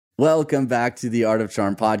Welcome back to the Art of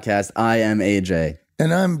Charm podcast. I am AJ.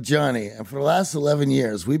 And I'm Johnny. And for the last 11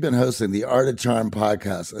 years, we've been hosting the Art of Charm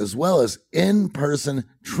podcast, as well as in-person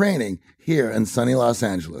training here in sunny Los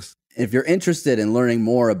Angeles. If you're interested in learning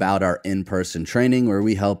more about our in-person training, where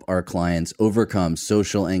we help our clients overcome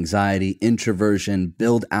social anxiety, introversion,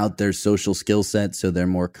 build out their social skill set so they're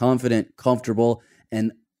more confident, comfortable,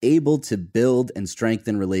 and able to build and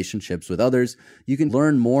strengthen relationships with others, you can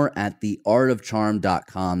learn more at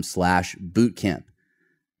theartofcharm.com/bootcamp.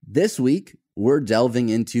 This week, we're delving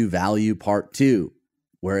into value part 2.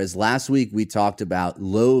 Whereas last week we talked about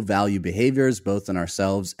low value behaviors, both in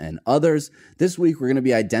ourselves and others. This week we're going to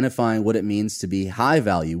be identifying what it means to be high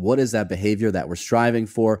value. What is that behavior that we're striving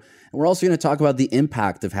for? And we're also going to talk about the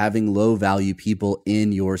impact of having low value people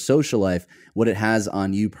in your social life, what it has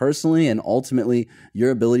on you personally, and ultimately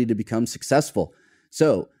your ability to become successful.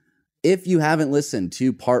 So if you haven't listened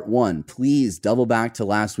to part 1, please double back to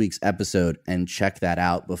last week's episode and check that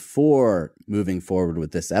out before moving forward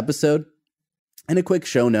with this episode. And a quick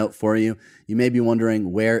show note for you. You may be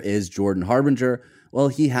wondering, where is Jordan Harbinger? Well,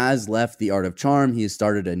 he has left the Art of Charm. He has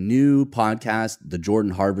started a new podcast, The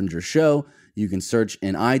Jordan Harbinger Show. You can search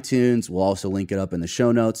in iTunes. We'll also link it up in the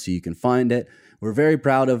show notes so you can find it. We're very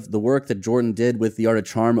proud of the work that Jordan did with the Art of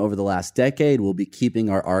Charm over the last decade. We'll be keeping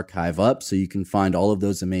our archive up so you can find all of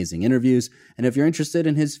those amazing interviews. And if you're interested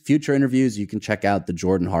in his future interviews, you can check out The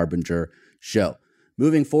Jordan Harbinger Show.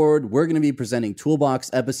 Moving forward, we're going to be presenting Toolbox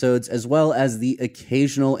episodes as well as the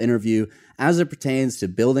occasional interview as it pertains to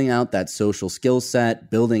building out that social skill set,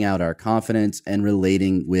 building out our confidence, and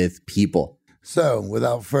relating with people. So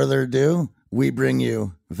without further ado, we bring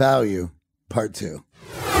you Value Part 2.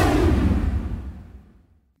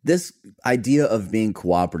 This idea of being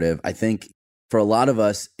cooperative, I think for a lot of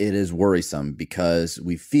us, it is worrisome because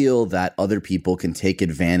we feel that other people can take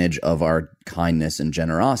advantage of our kindness and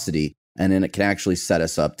generosity, and then it can actually set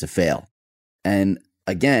us up to fail. And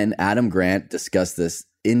again, Adam Grant discussed this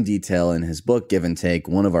in detail in his book, Give and Take,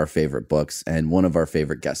 one of our favorite books and one of our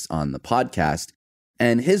favorite guests on the podcast.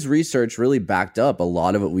 And his research really backed up a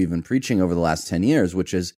lot of what we've been preaching over the last 10 years,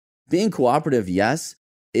 which is being cooperative, yes,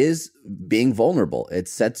 is being vulnerable. It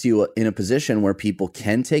sets you in a position where people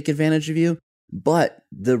can take advantage of you, but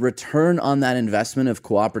the return on that investment of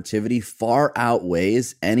cooperativity far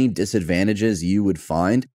outweighs any disadvantages you would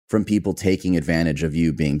find from people taking advantage of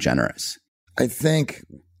you being generous. I think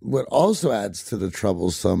what also adds to the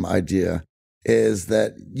troublesome idea is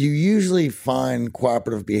that you usually find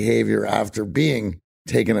cooperative behavior after being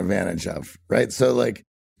taken advantage of, right? So like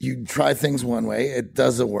you try things one way, it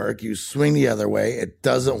doesn't work. You swing the other way, it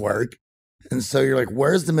doesn't work. And so you're like,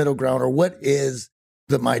 where's the middle ground, or what is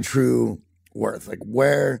my true worth? Like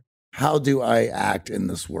how do I act in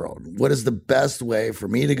this world? What is the best way for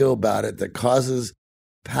me to go about it that causes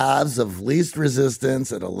paths of least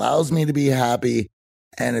resistance? It allows me to be happy,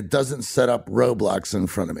 and it doesn't set up roadblocks in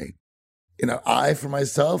front of me. For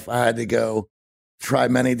myself, I had to go try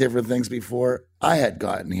many different things before I had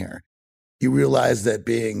gotten here. You realize that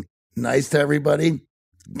being nice to everybody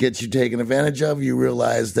gets you taken advantage of. You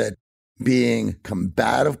realize that being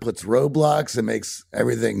combative puts roadblocks and makes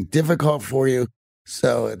everything difficult for you.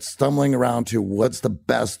 So it's stumbling around to what's the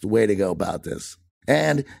best way to go about this.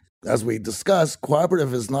 And as we discussed,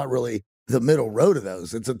 cooperative is not really the middle road of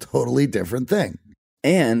those. It's a totally different thing.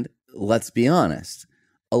 And let's be honest,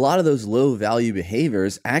 a lot of those low value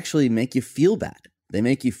behaviors actually make you feel bad. They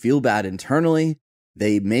make you feel bad internally.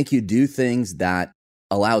 They make you do things that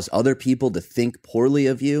allows other people to think poorly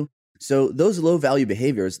of you. So those low value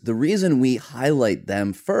behaviors, the reason we highlight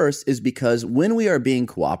them first is because when we are being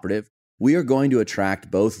cooperative, we are going to attract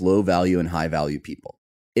both low value and high value people.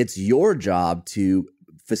 It's your job to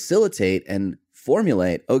facilitate and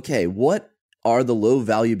formulate, okay, what are the low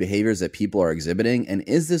value behaviors that people are exhibiting? And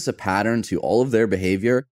is this a pattern to all of their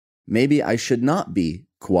behavior? Maybe I should not be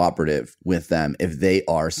cooperative with them if they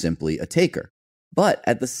are simply a taker. But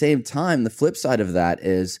at the same time, the flip side of that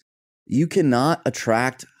is you cannot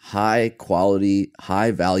attract high quality,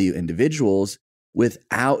 high value individuals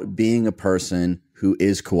without being a person who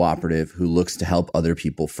is cooperative, who looks to help other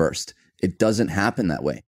people first. It doesn't happen that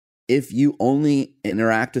way. If you only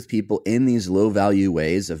interact with people in these low value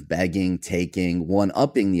ways of begging, taking,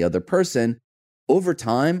 one-upping the other person, over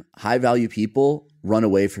time, high value people run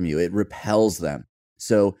away from you. It repels them.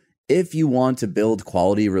 So if you want to build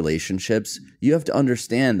quality relationships, you have to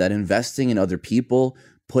understand that investing in other people,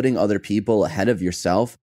 putting other people ahead of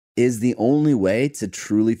yourself is the only way to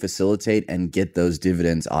truly facilitate and get those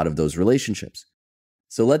dividends out of those relationships.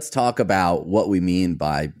 So let's talk about what we mean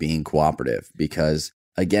by being cooperative, because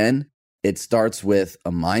again, It starts with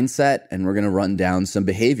a mindset, and we're going to run down some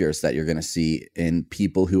behaviors that you're going to see in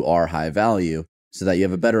people who are high value so that you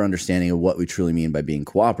have a better understanding of what we truly mean by being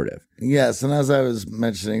cooperative. Yes, and as I was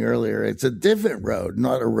mentioning earlier, it's a different road,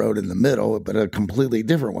 not a road in the middle, but a completely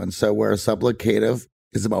different one. So where supplicative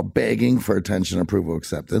is about begging for attention, approval,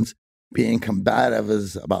 acceptance, being combative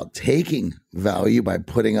is about taking value by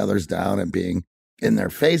putting others down and being in their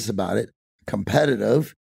face about it.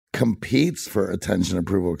 Competitive competes for attention,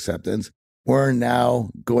 approval, acceptance. We're now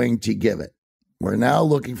going to give it. We're now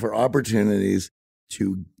looking for opportunities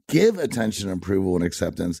to give attention, approval, and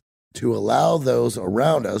acceptance to allow those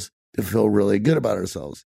around us to feel really good about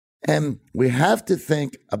ourselves. And we have to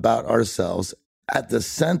think about ourselves at the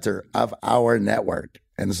center of our network.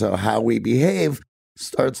 And so how we behave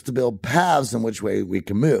starts to build paths in which way we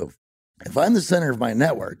can move. If I'm the center of my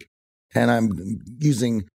network and I'm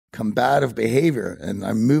using combative behavior and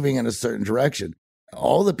I'm moving in a certain direction,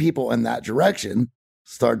 all the people in that direction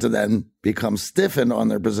start to then become stiffened on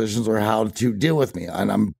their positions or how to deal with me.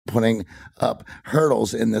 And I'm putting up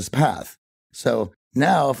hurdles in this path. So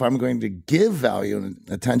now if I'm going to give value and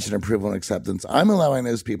attention, approval, and acceptance, I'm allowing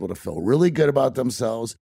those people to feel really good about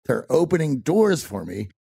themselves. They're opening doors for me.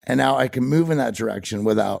 And now I can move in that direction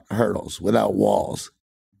without hurdles, without walls.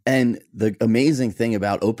 And the amazing thing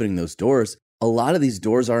about opening those doors, a lot of these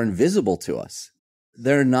doors are invisible to us.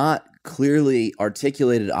 They're not clearly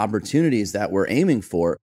articulated opportunities that we're aiming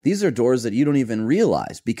for. These are doors that you don't even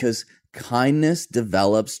realize because kindness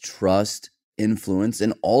develops trust, influence,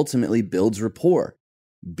 and ultimately builds rapport.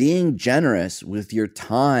 Being generous with your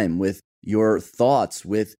time, with your thoughts,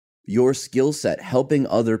 with your skill set, helping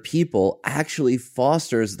other people actually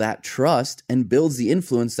fosters that trust and builds the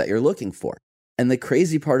influence that you're looking for. And the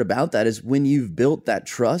crazy part about that is when you've built that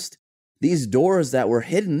trust, these doors that were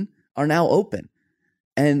hidden are now open.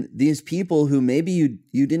 And these people who maybe you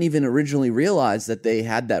didn't even originally realize that they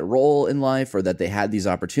had that role in life or that they had these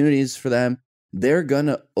opportunities for them, they're going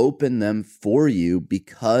to open them for you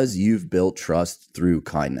because you've built trust through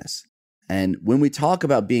kindness. And when we talk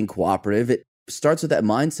about being cooperative, it starts with that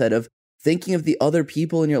mindset of thinking of the other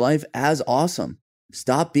people in your life as awesome.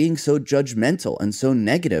 Stop being so judgmental and so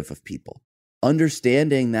negative of people.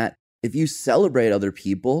 Understanding that if you celebrate other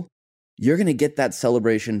people, you're going to get that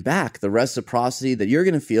celebration back. The reciprocity that you're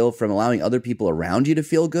going to feel from allowing other people around you to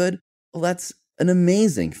feel good, well, that's an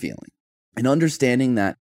amazing feeling. And understanding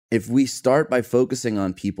that if we start by focusing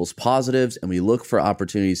on people's positives and we look for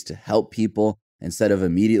opportunities to help people instead of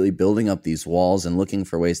immediately building up these walls and looking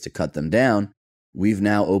for ways to cut them down, we've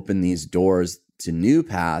now opened these doors to new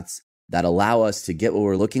paths that allow us to get what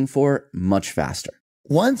we're looking for much faster.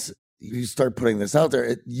 Once you start putting this out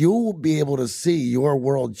there, you'll be able to see your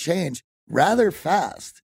world change rather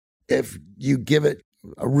fast if you give it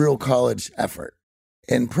a real college effort.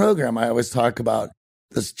 In program, I always talk about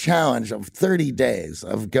this challenge of 30 days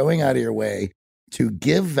of going out of your way to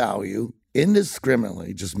give value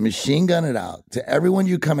indiscriminately, just machine gun it out to everyone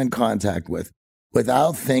you come in contact with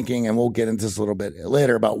without thinking, and we'll get into this a little bit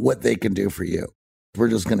later about what they can do for you. We're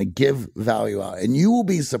just going to give value out. And you will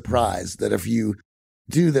be surprised that if you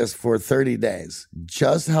do this for 30 days,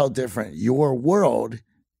 just how different your world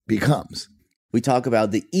becomes. We talk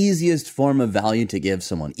about the easiest form of value to give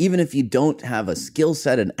someone. Even if you don't have a skill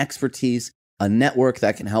set, an expertise, a network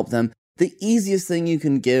that can help them, the easiest thing you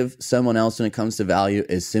can give someone else when it comes to value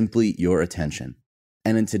is simply your attention.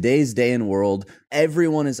 And in today's day and world,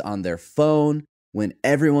 everyone is on their phone, when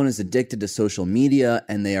everyone is addicted to social media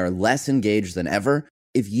and they are less engaged than ever.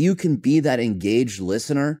 If you can be that engaged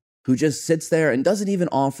listener who just sits there and doesn't even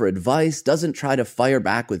offer advice, doesn't try to fire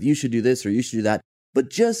back with you should do this or you should do that, but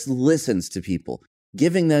just listens to people,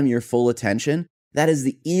 giving them your full attention, that is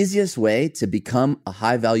the easiest way to become a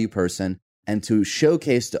high value person and to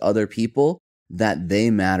showcase to other people that they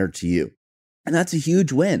matter to you. And that's a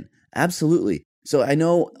huge win. Absolutely. So I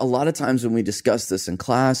know a lot of times when we discuss this in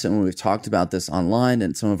class and when we've talked about this online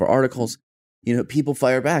and some of our articles, people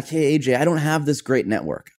fire back, hey, AJ, I don't have this great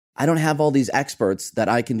network. I don't have all these experts that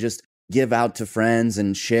I can just give out to friends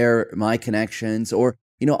and share my connections, or,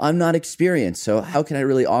 I'm not experienced. So how can I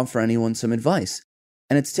really offer anyone some advice?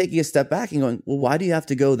 And it's taking a step back and going, well, why do you have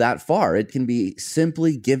to go that far? It can be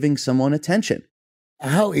simply giving someone attention.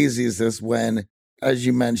 How easy is this when, as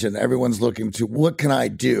you mentioned, everyone's looking to what can I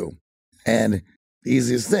do? And the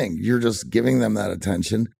easiest thing, you're just giving them that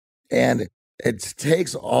attention. And it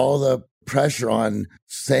takes all the pressure on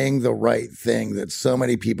saying the right thing that so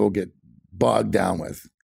many people get bogged down with.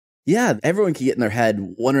 Yeah, everyone can get in their head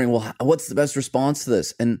wondering, well, what's the best response to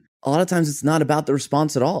this? And a lot of times it's not about the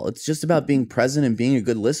response at all. It's just about being present and being a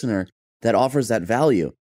good listener that offers that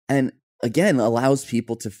value. And again, allows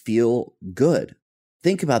people to feel good.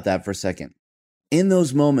 Think about that for a second. In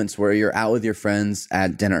those moments where you're out with your friends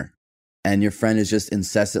at dinner and your friend is just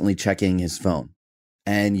incessantly checking his phone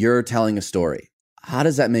and you're telling a story, how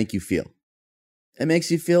does that make you feel? It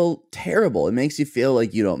makes you feel terrible. It makes you feel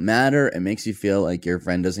like you don't matter. It makes you feel like your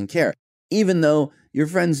friend doesn't care. Even though your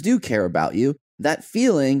friends do care about you, that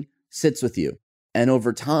feeling sits with you. And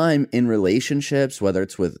over time in relationships, whether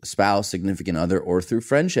it's with a spouse, significant other, or through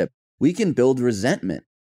friendship, we can build resentment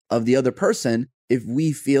of the other person if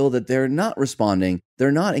we feel that they're not responding,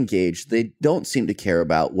 they're not engaged, they don't seem to care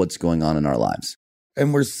about what's going on in our lives.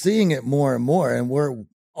 And we're seeing it more and more, and we're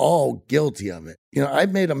all guilty of it. You know, I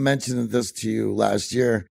made a mention of this to you last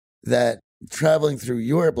year that traveling through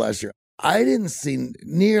Europe last year, I didn't see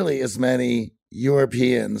nearly as many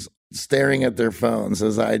Europeans staring at their phones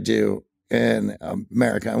as I do in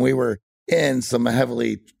America. And we were in some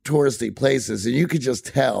heavily touristy places, and you could just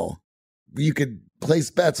tell, you could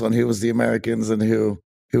place bets on who was the Americans and who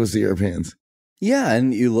was the Europeans. Yeah,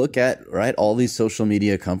 and you look at, right, all these social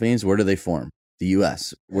media companies, where do they form? The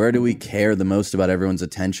US. Where do we care the most about everyone's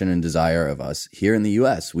attention and desire of us? Here in the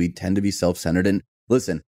US, we tend to be self-centered. And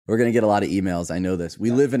listen, we're going to get a lot of emails. I know this. We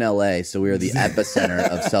live in LA, so we are the epicenter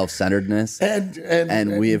of self-centeredness.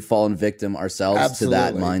 And we have fallen victim ourselves to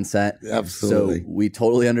that mindset. Absolutely. So we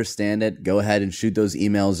totally understand it. Go ahead and shoot those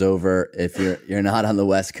emails over if you're not on the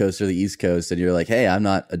West Coast or the East Coast and you're like, hey, I'm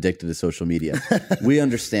not addicted to social media. We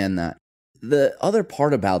understand that. The other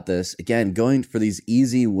part about this, again, going for these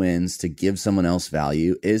easy wins to give someone else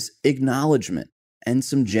value, is acknowledgement and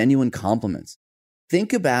some genuine compliments.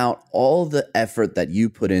 Think about all the effort that you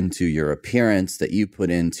put into your appearance, that you put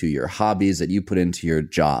into your hobbies, that you put into your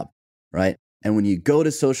job, right? And when you go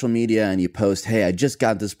to social media and you post, hey, I just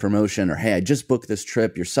got this promotion, or hey, I just booked this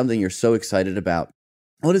trip, you're something you're so excited about.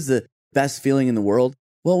 What is the best feeling in the world?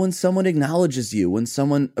 Well, when someone acknowledges you, when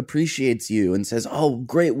someone appreciates you and says, oh,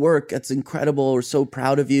 great work, that's incredible, we're so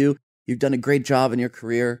proud of you, you've done a great job in your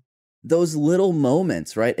career. Those little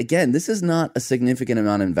moments, right? Again, this is not a significant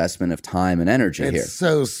amount of investment of time and energy here. It's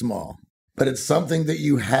so small, but it's something that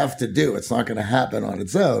you have to do. It's not going to happen on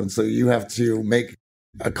its own. So you have to make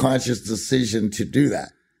a conscious decision to do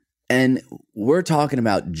that. And we're talking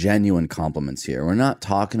about genuine compliments here. We're not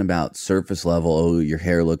talking about surface level, oh, your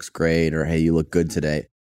hair looks great, or hey, you look good today.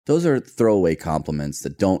 Those are throwaway compliments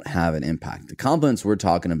that don't have an impact. The compliments we're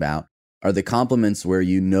talking about are the compliments where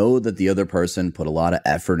you know that the other person put a lot of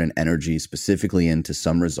effort and energy specifically into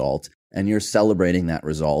some result, and you're celebrating that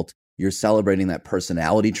result. You're celebrating that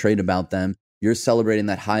personality trait about them. You're celebrating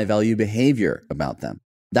that high value behavior about them.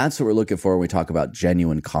 That's what we're looking for when we talk about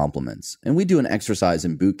genuine compliments. And we do an exercise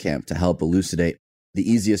in boot camp to help elucidate the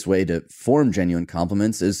easiest way to form genuine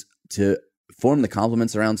compliments is to form the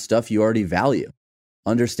compliments around stuff you already value.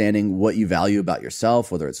 Understanding what you value about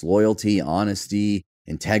yourself, whether it's loyalty, honesty,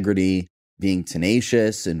 integrity, being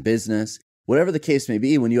tenacious in business, whatever the case may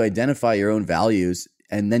be, when you identify your own values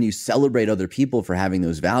and then you celebrate other people for having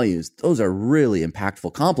those values, those are really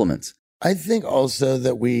impactful compliments. I think also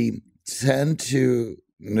that we tend to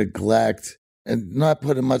neglect and not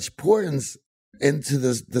put much importance into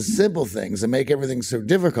the simple things and make everything so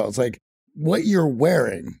difficult. It's like what you're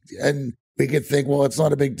wearing. And we could think, well, it's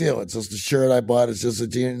not a big deal. It's just a shirt I bought. It's just a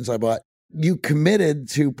jeans I bought. You committed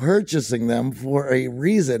to purchasing them for a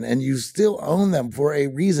reason, and you still own them for a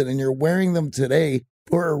reason, and you're wearing them today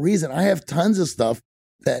for a reason. I have tons of stuff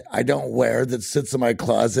that I don't wear that sits in my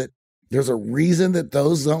closet. There's a reason that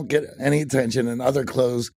those don't get any attention and other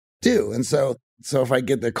clothes do. And so if I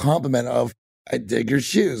get the compliment of, I dig your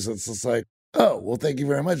shoes, it's just like, oh, well, thank you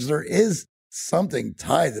very much. There is something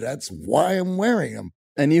tied to that. That's why I'm wearing them.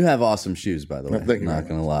 And you have awesome shoes, by the way. I'm not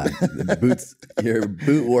going to lie. The boots, your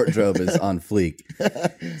boot wardrobe is on fleek.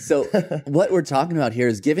 So what we're talking about here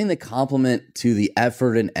is giving the compliment to the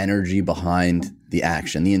effort and energy behind the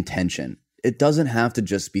action, the intention. It doesn't have to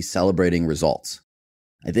just be celebrating results.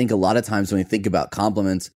 I think a lot of times when we think about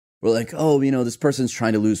compliments, we're like, oh, this person's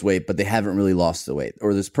trying to lose weight, but they haven't really lost the weight.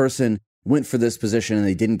 Or this person went for this position and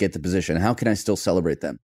they didn't get the position. How can I still celebrate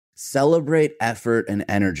them? Celebrate effort and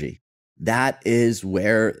energy. That is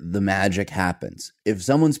where the magic happens. If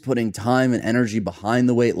someone's putting time and energy behind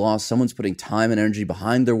the weight loss, someone's putting time and energy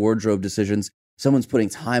behind their wardrobe decisions, someone's putting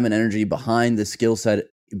time and energy behind the skill set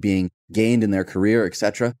being gained in their career,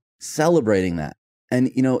 etc., celebrating that.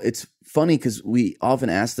 And, it's funny because we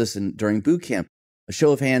often ask this during boot camp, a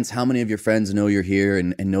show of hands, how many of your friends know you're here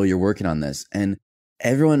and know you're working on this? And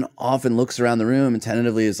everyone often looks around the room and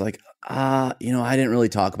tentatively is like, I didn't really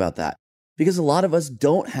talk about that. Because a lot of us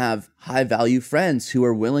don't have high value friends who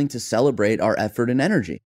are willing to celebrate our effort and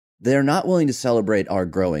energy. they're not willing to celebrate our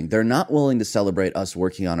growing. They're not willing to celebrate us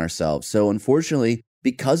working on ourselves. So unfortunately,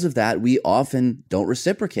 because of that, we often don't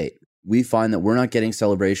reciprocate. We find that we're not getting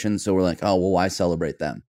celebration. So we're like, oh, well, why celebrate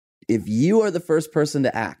them? If you are the first person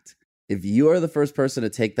to act, if you are the first person to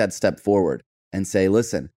take that step forward and say,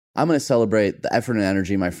 listen, I'm going to celebrate the effort and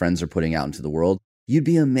energy my friends are putting out into the world, you'd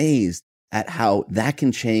be amazed at how that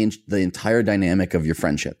can change the entire dynamic of your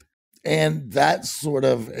friendship. And that sort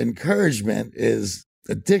of encouragement is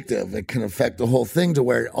addictive. It can affect the whole thing to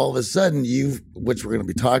where all of a sudden which we're going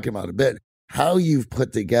to be talking about a bit, how you've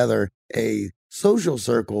put together a social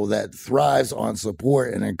circle that thrives on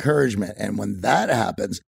support and encouragement. And when that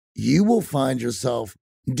happens, you will find yourself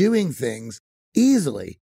doing things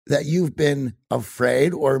easily that you've been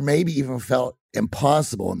afraid or maybe even felt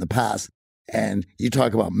impossible in the past. And you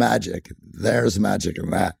talk about magic. There's magic in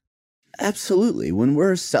that. Absolutely. When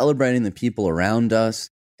we're celebrating the people around us,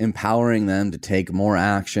 empowering them to take more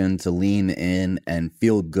action, to lean in and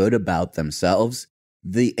feel good about themselves,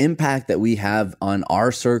 the impact that we have on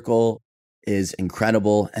our circle is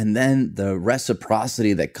incredible. And then the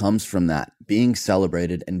reciprocity that comes from that, being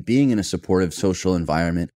celebrated and being in a supportive social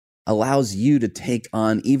environment, allows you to take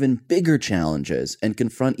on even bigger challenges and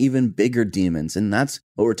confront even bigger demons. And that's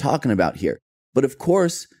what we're talking about here. But of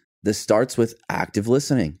course, this starts with active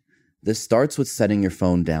listening. This starts with setting your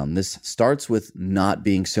phone down. This starts with not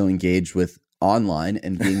being so engaged with online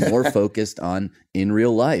and being more focused on in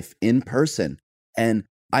real life, in person. And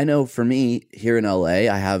I know for me here in LA,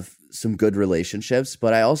 I have some good relationships,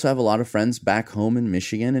 but I also have a lot of friends back home in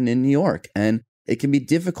Michigan and in New York. And it can be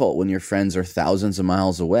difficult when your friends are thousands of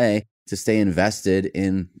miles away to stay invested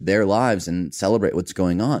in their lives and celebrate what's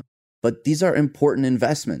going on. But these are important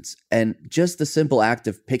investments. And just the simple act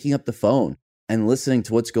of picking up the phone and listening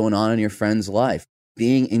to what's going on in your friend's life,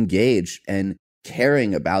 being engaged and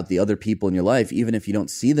caring about the other people in your life, even if you don't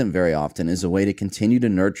see them very often, is a way to continue to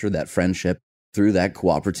nurture that friendship through that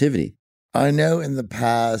cooperativity. I know in the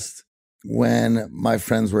past when my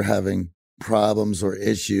friends were having problems or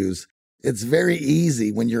issues, it's very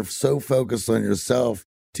easy when you're so focused on yourself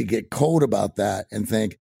to get cold about that and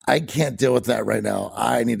think, I can't deal with that right now.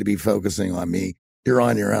 I need to be focusing on me. You're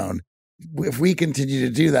on your own. If we continue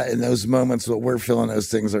to do that in those moments where we're feeling those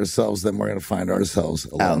things ourselves, then we're going to find ourselves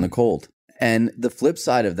alone. Out in the cold. And the flip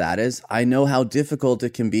side of that is I know how difficult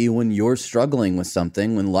it can be when you're struggling with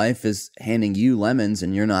something, when life is handing you lemons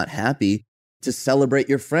and you're not happy, to celebrate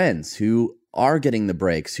your friends who are getting the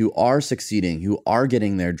breaks, who are succeeding, who are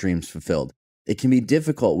getting their dreams fulfilled. It can be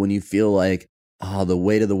difficult when you feel like, the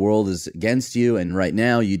weight of the world is against you. And right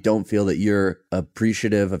now you don't feel that you're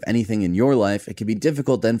appreciative of anything in your life. It can be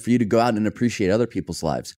difficult then for you to go out and appreciate other people's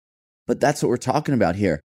lives. But that's what we're talking about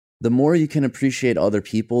here. The more you can appreciate other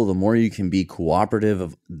people, the more you can be cooperative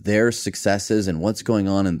of their successes and what's going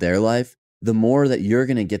on in their life, the more that you're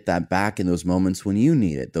going to get that back in those moments when you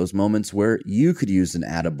need it, those moments where you could use an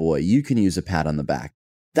attaboy, you can use a pat on the back.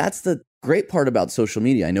 That's the great part about social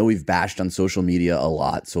media. I know we've bashed on social media a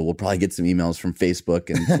lot, so we'll probably get some emails from Facebook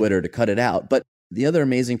and Twitter to cut it out. But the other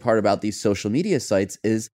amazing part about these social media sites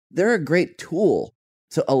is they're a great tool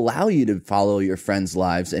to allow you to follow your friends'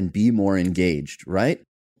 lives and be more engaged, right?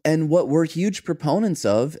 And what we're huge proponents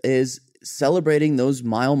of is celebrating those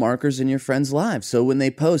mile markers in your friends' lives. So when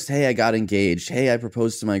they post, hey, I got engaged. Hey, I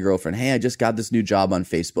proposed to my girlfriend. Hey, I just got this new job on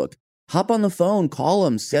Facebook. Hop on the phone, call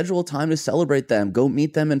them, schedule time to celebrate them, go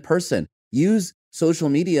meet them in person. Use social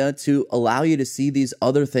media to allow you to see these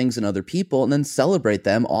other things in other people and then celebrate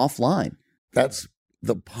them offline. That's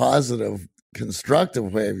the positive,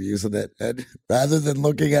 constructive way of using it. And rather than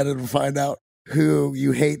looking at it and find out who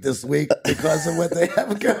you hate this week because of what they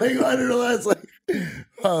have going on in their lives, like,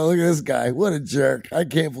 oh, look at this guy. What a jerk. I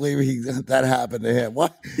can't believe that happened to him.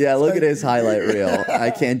 What? Yeah, look at his highlight reel.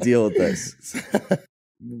 I can't deal with this.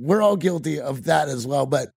 We're all guilty of that as well.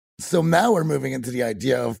 But so now we're moving into the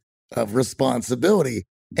idea of responsibility.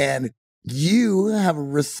 And you have a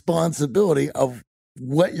responsibility of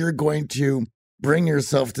what you're going to bring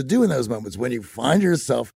yourself to do in those moments. When you find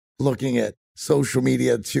yourself looking at social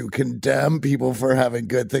media to condemn people for having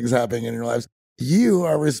good things happening in your lives, you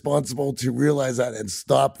are responsible to realize that and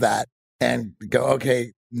stop that and go,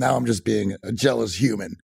 okay, now I'm just being a jealous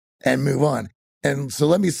human, and move on. And so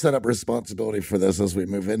let me set up responsibility for this as we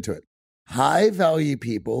move into it. High value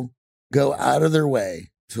people go out of their way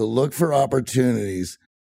to look for opportunities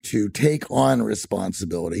to take on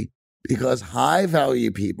responsibility, because high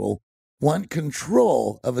value people want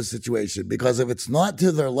control of a situation, because if it's not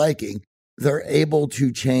to their liking, they're able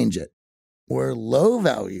to change it. Where low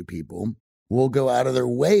value people will go out of their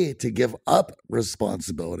way to give up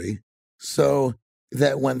responsibility. So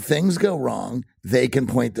that when things go wrong, they can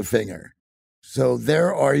point the finger. So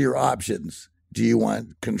there are your options. Do you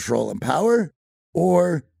want control and power,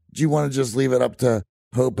 or do you want to just leave it up to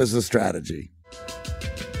hope as a strategy?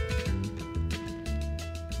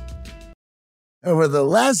 Over the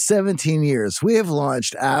last 17 years, we have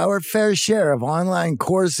launched our fair share of online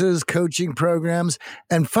courses, coaching programs,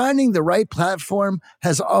 and finding the right platform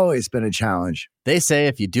has always been a challenge. They say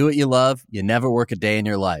if you do what you love, you never work a day in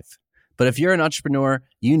your life. But if you're an entrepreneur,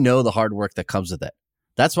 you know the hard work that comes with it.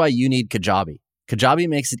 That's why you need Kajabi. Kajabi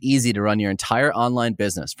makes it easy to run your entire online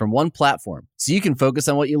business from one platform so you can focus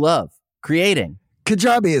on what you love, creating.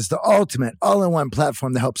 Kajabi is the ultimate all-in-one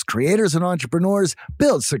platform that helps creators and entrepreneurs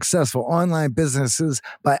build successful online businesses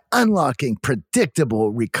by unlocking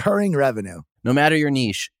predictable, recurring revenue. No matter your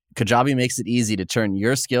niche, Kajabi makes it easy to turn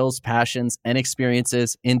your skills, passions, and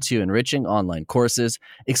experiences into enriching online courses,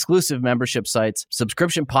 exclusive membership sites,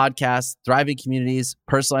 subscription podcasts, thriving communities,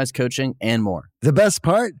 personalized coaching, and more. The best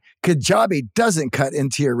part? Kajabi doesn't cut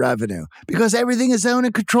into your revenue because everything is owned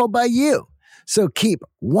and controlled by you. So keep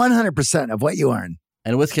 100% of what you earn.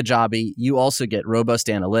 And with Kajabi, you also get robust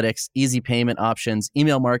analytics, easy payment options,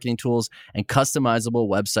 email marketing tools, and customizable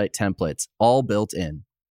website templates, all built in.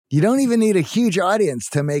 You don't even need a huge audience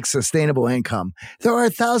to make sustainable income. There are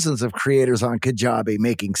thousands of creators on Kajabi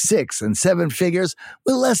making 6 and 7 figures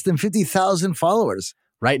with less than 50,000 followers.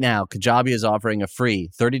 Right now, Kajabi is offering a free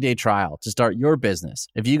 30-day trial to start your business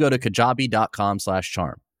if you go to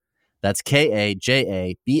kajabi.com/charm. That's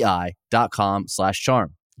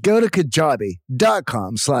KAJABI.com/charm. Go to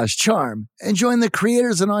kajabi.com/charm and join the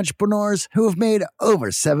creators and entrepreneurs who have made over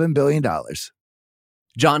 $7 billion.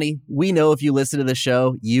 Johnny, we know if you listen to the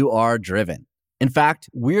show, you are driven. In fact,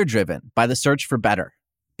 we're driven by the search for better.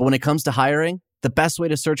 But when it comes to hiring, the best way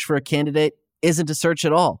to search for a candidate isn't to search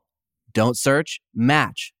at all. Don't search,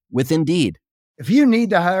 match with Indeed. If you need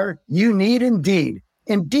to hire, you need Indeed.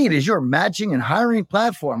 Indeed is your matching and hiring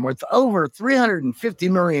platform with over 350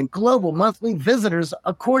 million global monthly visitors,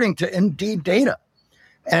 according to Indeed data,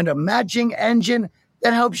 and a matching engine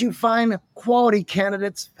that helps you find quality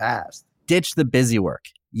candidates fast. Ditch the busy work.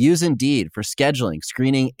 Use Indeed for scheduling,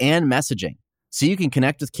 screening, and messaging so you can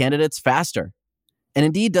connect with candidates faster. And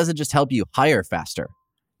Indeed doesn't just help you hire faster.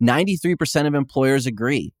 93% of employers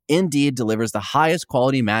agree Indeed delivers the highest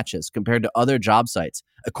quality matches compared to other job sites,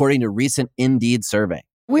 according to a recent Indeed survey.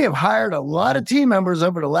 We have hired a lot of team members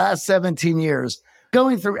over the last 17 years.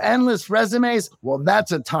 Going through endless resumes, well,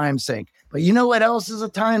 that's a time sink. But you know what else is a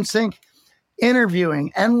time sink?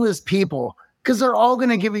 Interviewing endless people, because they're all going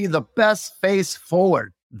to give you the best face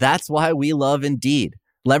forward. That's why we love Indeed,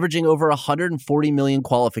 leveraging over 140 million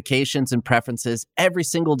qualifications and preferences every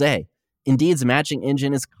single day. Indeed's matching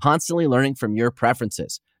engine is constantly learning from your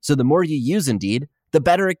preferences. So the more you use Indeed, the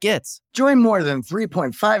better it gets. Join more than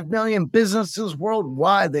 3.5 million businesses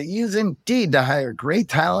worldwide that use Indeed to hire great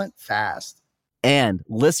talent fast. And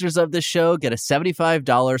listeners of this show get a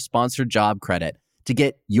 $75 sponsored job credit to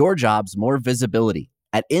get your jobs more visibility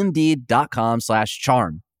at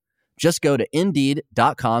Indeed.com/charm. Just go to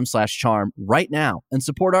Indeed.com/charm right now and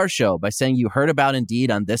support our show by saying you heard about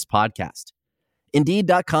Indeed on this podcast.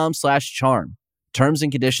 Indeed.com/charm. Terms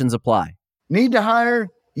and conditions apply. Need to hire?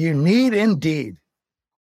 You need Indeed.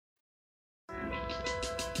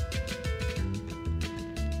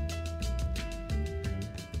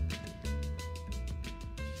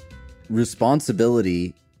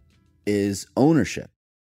 Responsibility is ownership.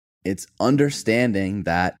 It's understanding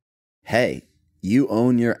that, hey, you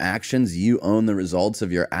own your actions, you own the results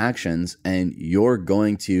of your actions, and you're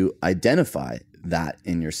going to identify that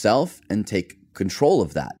in yourself and take control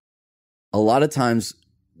of that. A lot of times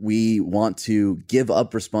we want to give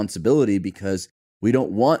up responsibility because we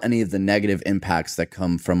don't want any of the negative impacts that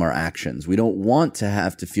come from our actions. We don't want to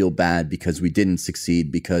have to feel bad because we didn't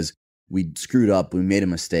succeed, because we screwed up, we made a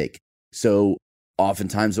mistake. So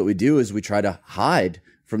oftentimes what we do is we try to hide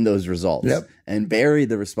from those results and bury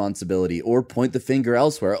the responsibility or point the finger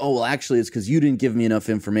elsewhere. Oh, well, actually, it's because you didn't give me enough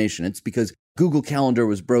information. It's because Google Calendar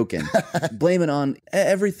was broken. Blame it on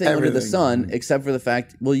everything under the sun, except for the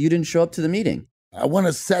fact, well, you didn't show up to the meeting. I want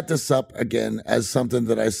to set this up again as something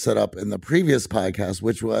that I set up in the previous podcast,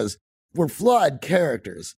 which was we're flawed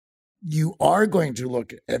characters. You are going to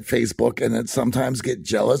look at Facebook and it sometimes get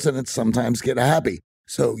jealous and it sometimes get happy.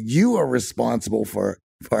 So you are responsible for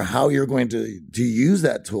how you're going to use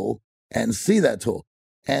that tool and see that tool.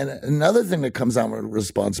 And another thing that comes down with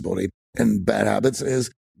responsibility and bad habits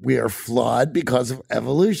is we are flawed because of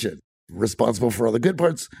evolution, responsible for all the good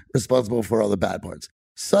parts, responsible for all the bad parts,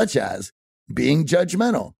 such as being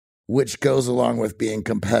judgmental, which goes along with being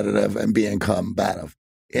competitive and being combative.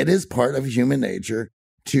 it is part of human nature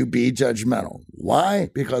to be judgmental. Why?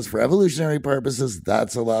 Because for evolutionary purposes,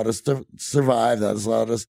 that's allowed us to survive. That's allowed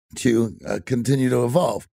us to continue to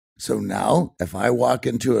evolve. So now if I walk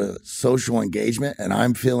into a social engagement and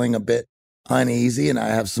I'm feeling a bit uneasy and I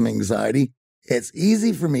have some anxiety, it's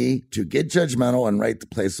easy for me to get judgmental and write the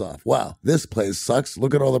place off. Wow, this place sucks.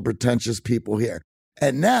 Look at all the pretentious people here.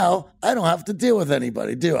 And now I don't have to deal with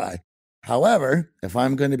anybody, do I? However, if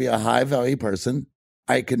I'm going to be a high value person,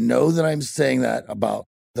 I can know that I'm saying that about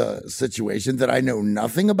the situation that I know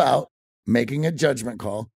nothing about, making a judgment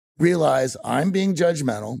call, realize I'm being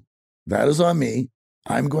judgmental. That is on me.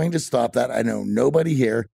 I'm going to stop that. I know nobody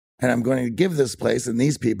here, and I'm going to give this place and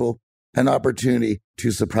these people an opportunity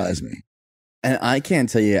to surprise me. And I can't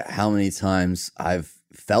tell you how many times I've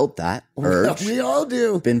felt that urge. We all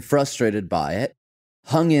do. Been frustrated by it,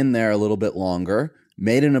 hung in there a little bit longer,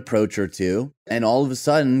 made an approach or two, and all of a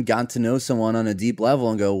sudden got to know someone on a deep level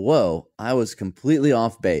and go, whoa, I was completely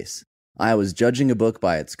off base. I was judging a book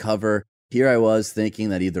by its cover. Here I was thinking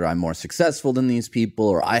that either I'm more successful than these people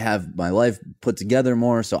or I have my life put together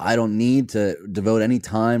more, so I don't need to devote any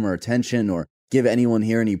time or attention or give anyone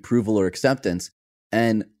here any approval or acceptance.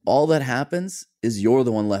 And all that happens is you're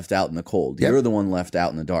the one left out in the cold. Yep. You're the one left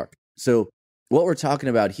out in the dark. So what we're talking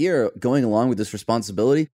about here, going along with this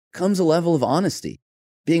responsibility, comes a level of honesty.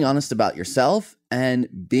 Being honest about yourself and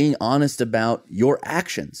being honest about your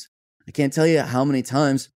actions. I can't tell you how many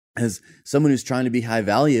times, as someone who's trying to be high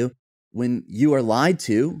value, when you are lied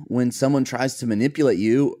to, when someone tries to manipulate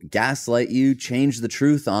you, gaslight you, change the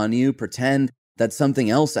truth on you, pretend that something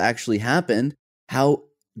else actually happened, how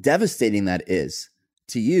devastating that is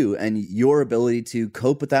to you and your ability to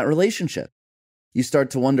cope with that relationship. You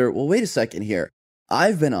start to wonder, well, wait a second here.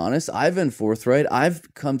 I've been honest. I've been forthright.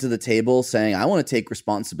 I've come to the table saying, I want to take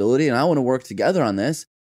responsibility and I want to work together on this.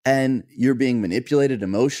 And you're being manipulated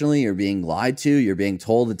emotionally. You're being lied to. You're being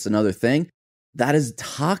told it's another thing. That is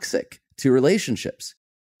toxic to relationships.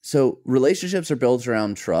 So relationships are built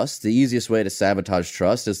around trust. The easiest way to sabotage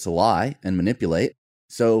trust is to lie and manipulate.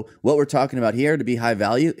 So what we're talking about here, to be high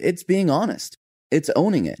value, it's being honest. It's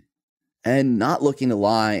owning it and not looking to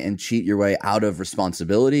lie and cheat your way out of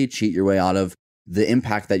responsibility, cheat your way out of the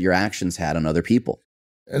impact that your actions had on other people.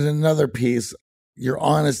 And another piece, your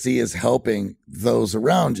honesty is helping those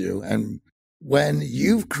around you. And when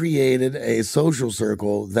you've created a social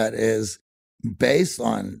circle that is based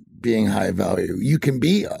on being high value, you can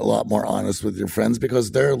be a lot more honest with your friends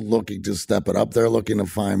because they're looking to step it up. They're looking to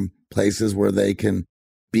find places where they can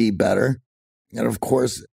be better. And of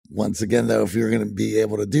course, once again, though, if you're going to be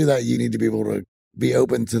able to do that, you need to be able to be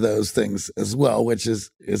open to those things as well, which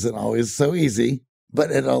isn't always so easy,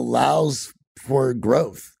 but it allows for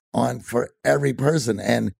growth for every person.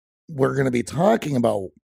 And we're going to be talking about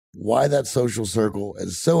why that social circle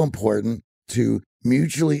is so important to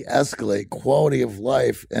mutually escalate quality of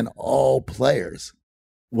life in all players.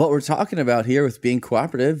 What we're talking about here with being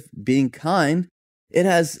cooperative, being kind, it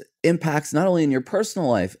has impacts not only in your personal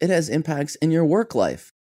life, it has impacts in your work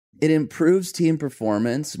life. It improves team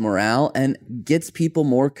performance, morale, and gets people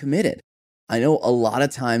more committed. I know a lot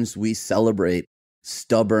of times we celebrate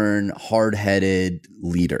stubborn, hard-headed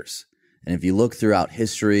leaders. And if you look throughout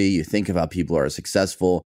history, you think about people who are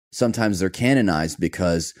successful. Sometimes they're canonized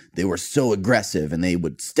because they were so aggressive and they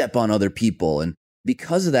would step on other people. And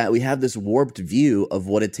because of that, we have this warped view of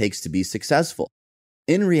what it takes to be successful.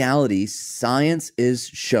 In reality, science is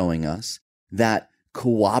showing us that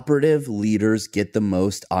cooperative leaders get the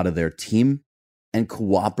most out of their team, and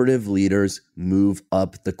cooperative leaders move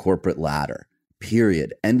up the corporate ladder.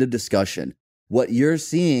 Period. End of discussion. What you're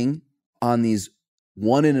seeing on these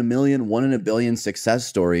 1 in a million, 1 in a billion success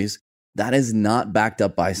stories, that is not backed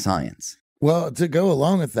up by science. Well, to go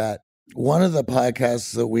along with that, one of the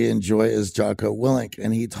podcasts that we enjoy is Jocko Willink,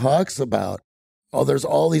 and he talks about, there's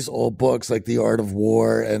all these old books like The Art of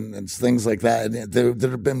War and things like that, and that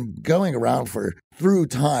have been going around through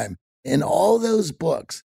time. And all those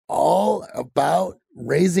books, all about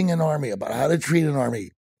raising an army, about how to treat an army.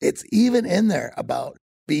 It's even in there about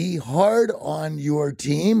be hard on your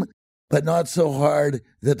team, but not so hard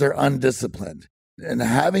that they're undisciplined. And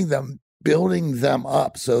having them, building them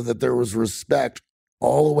up so that there was respect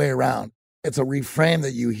all the way around. It's a reframe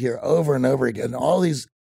that you hear over and over again. All these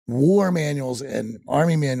war manuals and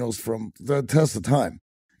army manuals from the test of time.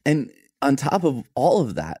 And on top of all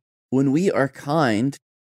of that, when we are kind,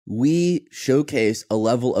 we showcase a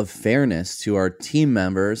level of fairness to our team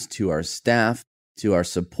members, to our staff, to our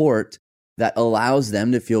support that allows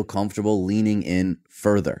them to feel comfortable leaning in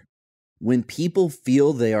further. When people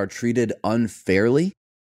feel they are treated unfairly,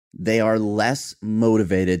 they are less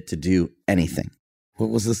motivated to do anything. what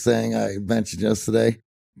was the saying I mentioned yesterday?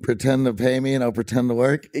 Pretend to pay me and I'll pretend to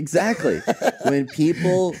work. Exactly. When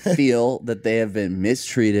people feel that they have been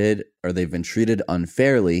mistreated or they've been treated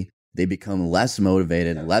unfairly, they become less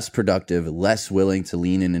motivated, less productive, less willing to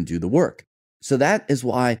lean in and do the work. So that is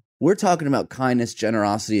why we're talking about kindness,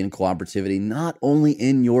 generosity, and cooperativity, not only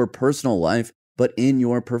in your personal life, but in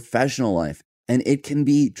your professional life. And it can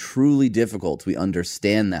be truly difficult. We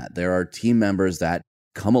understand that. There are team members that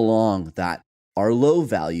come along that are low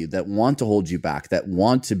value, that want to hold you back, that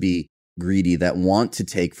want to be greedy, that want to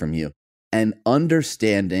take from you. And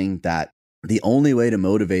understanding that the only way to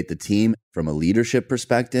motivate the team from a leadership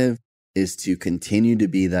perspective is to continue to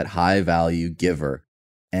be that high value giver.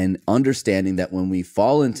 And understanding that when we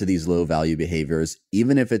fall into these low value behaviors,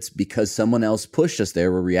 even if it's because someone else pushed us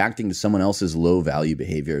there, we're reacting to someone else's low value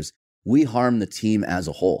behaviors, we harm the team as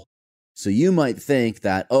a whole. So you might think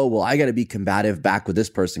that, oh, well, I got to be combative back with this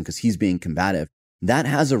person because he's being combative. That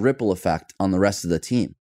has a ripple effect on the rest of the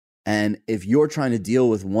team. And if you're trying to deal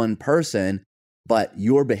with one person, but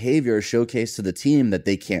your behavior showcased to the team that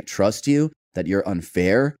they can't trust you, that you're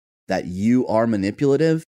unfair, that you are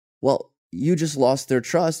manipulative, well, you just lost their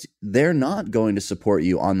trust. They're not going to support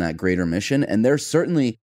you on that greater mission, and they're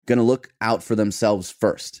certainly going to look out for themselves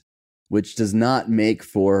first, which does not make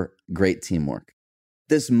for great teamwork.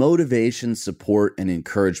 This motivation, support, and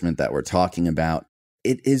encouragement that we're talking about,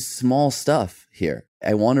 it is small stuff here.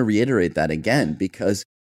 I want to reiterate that again because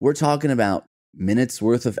we're talking about minutes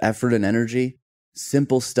worth of effort and energy.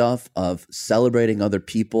 Simple stuff of celebrating other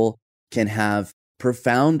people can have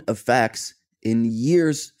profound effects in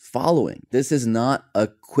years following. This is not a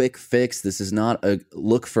quick fix. This is not a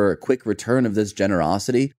look for a quick return of this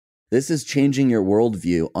generosity. This is changing your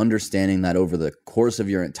worldview, understanding that over the course of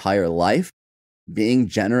your entire life, being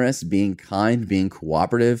generous, being kind, being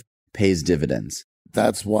cooperative pays dividends.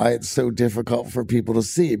 That's why it's so difficult for people to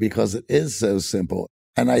see because it is so simple.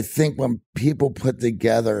 And I think when people put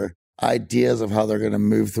together ideas of how they're going to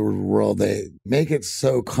move through the world, they make it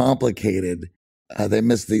so complicated. They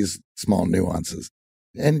miss these small nuances.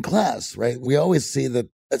 In class, right? We always see that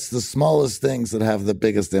it's the smallest things that have the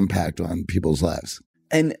biggest impact on people's lives.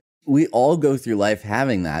 And we all go through life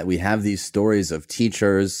having that. We have these stories of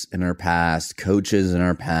teachers in our past, coaches in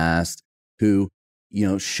our past who,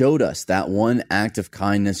 showed us that one act of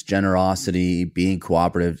kindness, generosity, being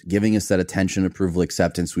cooperative, giving us that attention, approval,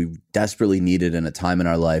 acceptance we desperately needed in a time in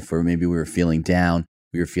our life where maybe we were feeling down,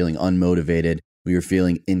 we were feeling unmotivated, we were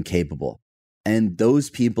feeling incapable. And those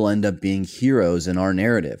people end up being heroes in our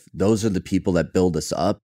narrative. Those are the people that build us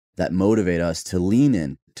up, that motivate us to lean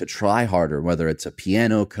in, to try harder, whether it's a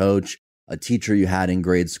piano coach, a teacher you had in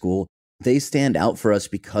grade school. They stand out for us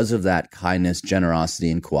because of that kindness, generosity,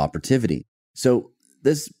 and cooperativity. So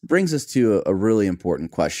this brings us to a really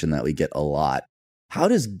important question that we get a lot. How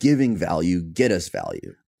does giving value get us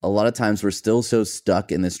value? A lot of times we're still so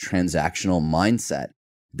stuck in this transactional mindset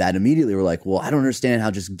that immediately we're like, well, I don't understand how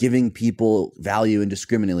just giving people value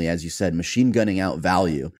indiscriminately, as you said, machine gunning out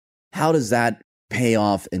value. How does that pay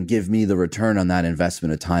off and give me the return on that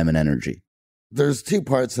investment of time and energy? There's two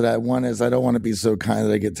parts to that. One is I don't want to be so kind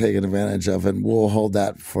that I get taken advantage of, and we'll hold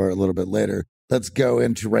that for a little bit later. Let's go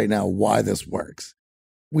into right now why this works.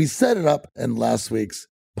 We set it up in last week's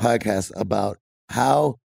podcast about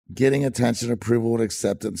how getting attention, approval, and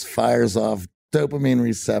acceptance fires off dopamine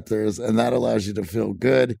receptors, and that allows you to feel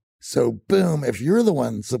good. So boom, if you're the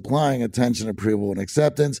one supplying attention, approval, and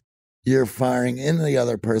acceptance, you're firing in the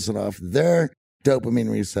other person off their dopamine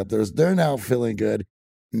receptors. They're now feeling good.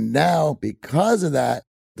 Now, because of that,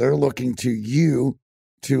 they're looking to you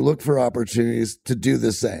to look for opportunities to do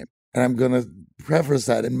the same. And I'm going to preface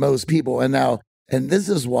that in most people. And this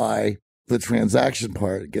is why the transaction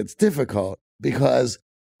part gets difficult, because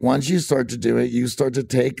once you start to do it, you start to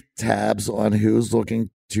take tabs on who's looking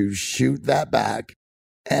to shoot that back.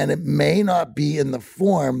 And it may not be in the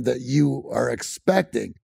form that you are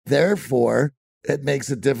expecting. Therefore, it makes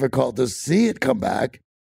it difficult to see it come back,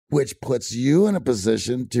 which puts you in a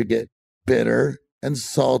position to get bitter and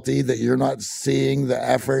salty that you're not seeing the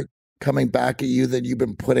effort coming back at you that you've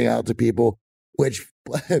been putting out to people, which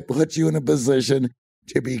puts you in a position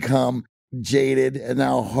to become jaded and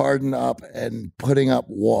now harden up and putting up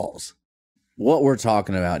walls. What we're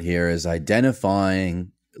talking about here is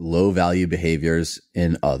identifying low value behaviors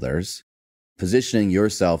in others, positioning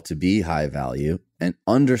yourself to be high value, and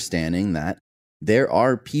understanding that there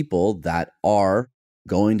are people that are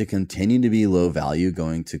going to continue to be low value,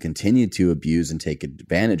 going to continue to abuse and take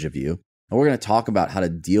advantage of you. And we're going to talk about how to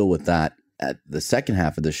deal with that at the second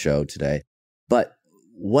half of the show today. But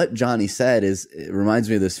what Johnny said it reminds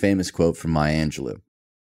me of this famous quote from Maya Angelou.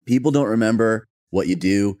 People don't remember what you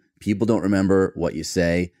do. People don't remember what you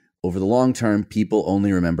say. Over the long term, people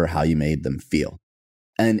only remember how you made them feel.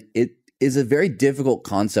 And it is a very difficult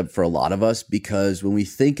concept for a lot of us because when we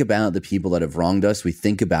think about the people that have wronged us, we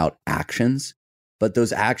think about actions, but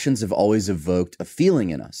those actions have always evoked a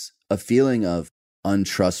feeling in us, a feeling of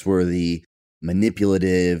untrustworthy,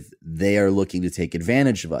 manipulative. They are looking to take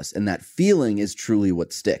advantage of us. And that feeling is truly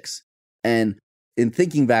what sticks. And in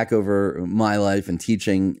thinking back over my life and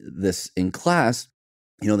teaching this in class,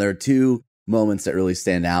 there are two moments that really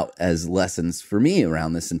stand out as lessons for me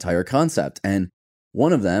around this entire concept. And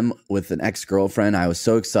one of them with an ex-girlfriend, I was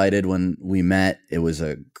so excited when we met. It was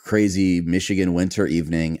a crazy Michigan winter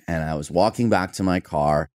evening, and I was walking back to my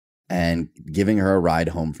car and giving her a ride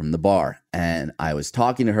home from the bar. And I was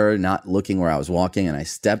talking to her, not looking where I was walking, and I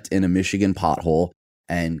stepped in a Michigan pothole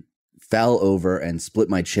and fell over and split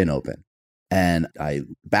my chin open. And I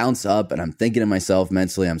bounce up, and I'm thinking to myself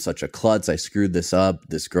mentally, I'm such a klutz. I screwed this up.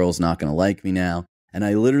 This girl's not going to like me now. And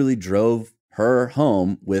I literally drove her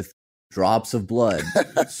home with drops of blood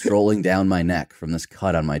strolling down my neck from this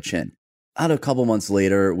cut on my chin. About a couple months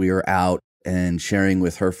later, we were out and sharing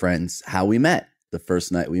with her friends how we met. The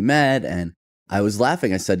first night we met, and I was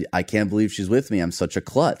laughing. I said, I can't believe she's with me. I'm such a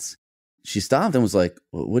klutz. She stopped and was like,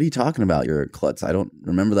 what are you talking about? You're a klutz. I don't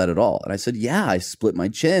remember that at all. And I said, yeah, I split my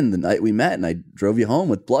chin the night we met and I drove you home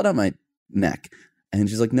with blood on my neck. And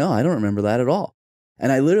she's like, no, I don't remember that at all.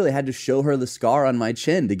 And I literally had to show her the scar on my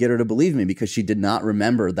chin to get her to believe me because she did not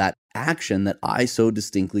remember that action that I so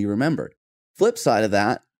distinctly remembered. Flip side of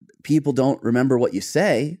that, people don't remember what you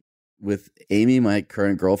say. With Amy, my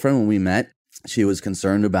current girlfriend, when we met, she was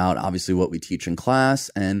concerned about obviously what we teach in class.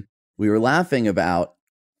 And we were laughing about,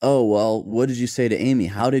 oh, well, what did you say to Amy?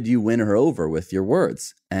 How did you win her over with your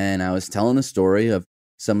words? And I was telling the story of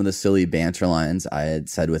some of the silly banter lines I had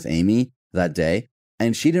said with Amy that day,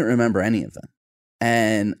 and she didn't remember any of them.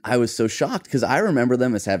 And I was so shocked because I remember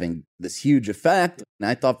them as having this huge effect. And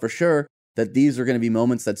I thought for sure that these were going to be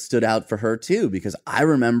moments that stood out for her too, because I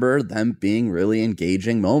remember them being really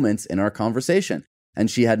engaging moments in our conversation.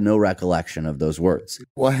 And she had no recollection of those words.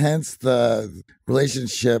 Well, hence the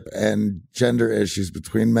relationship and gender issues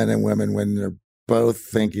between men and women when they're both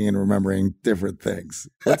thinking and remembering different things.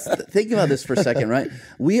 Let's think about this for a second, right?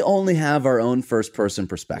 We only have our own first person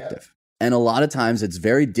perspective. Yeah. And a lot of times it's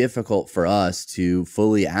very difficult for us to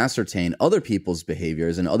fully ascertain other people's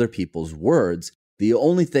behaviors and other people's words. The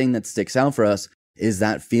only thing that sticks out for us is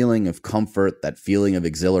that feeling of comfort, that feeling of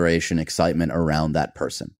exhilaration, excitement around that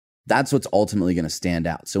person. That's what's ultimately going to stand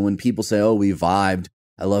out. So when people say, oh, we vibed,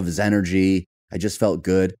 I love his energy, I just felt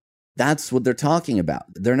good, that's what they're talking about.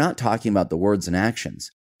 They're not talking about the words and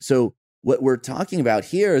actions. So what we're talking about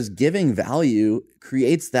here is giving value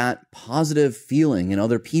creates that positive feeling in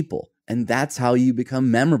other people. And that's how you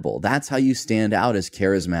become memorable. That's how you stand out as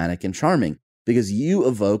charismatic and charming, because you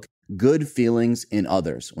evoke good feelings in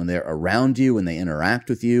others. When they're around you, when they interact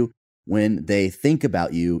with you, when they think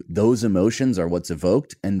about you, those emotions are what's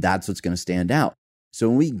evoked, and that's what's going to stand out. So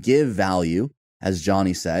when we give value, as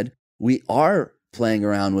Johnny said, we are playing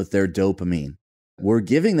around with their dopamine. We're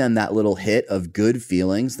giving them that little hit of good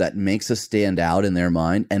feelings that makes us stand out in their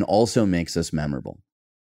mind and also makes us memorable.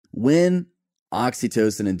 When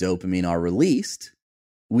oxytocin and dopamine are released,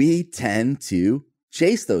 we tend to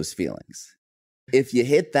chase those feelings. If you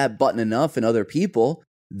hit that button enough in other people,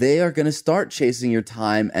 they are going to start chasing your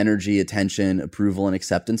time, energy, attention, approval, and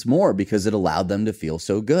acceptance more because it allowed them to feel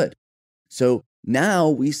so good. So now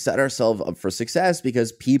we set ourselves up for success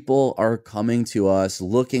because people are coming to us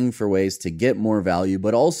looking for ways to get more value,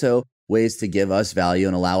 but also ways to give us value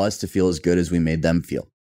and allow us to feel as good as we made them feel.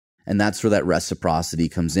 And that's where that reciprocity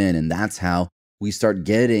comes in. And that's how we start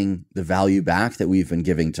getting the value back that we've been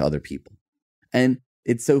giving to other people. And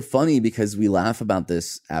it's so funny because we laugh about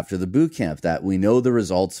this after the boot camp, that we know the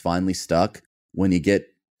results finally stuck when you get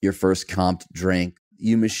your first comped drink.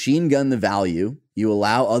 You machine gun the value. You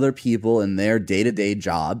allow other people in their day-to-day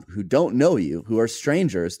job who don't know you, who are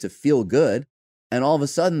strangers, to feel good. And all of a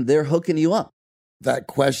sudden, they're hooking you up. That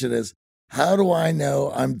question is, how do I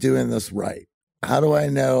know I'm doing this right? How do I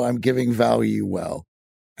know I'm giving value well?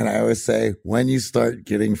 And I always say, when you start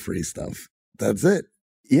getting free stuff, that's it.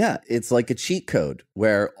 Yeah, it's like a cheat code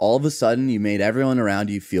where all of a sudden you made everyone around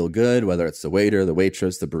you feel good, whether it's the waiter, the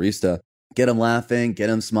waitress, the barista. Get them laughing, get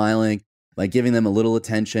them smiling, by giving them a little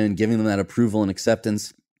attention, giving them that approval and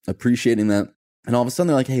acceptance, appreciating them. And all of a sudden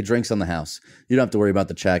they're like, hey, drinks on the house. You don't have to worry about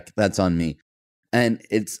the check. That's on me. And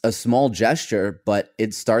it's a small gesture, but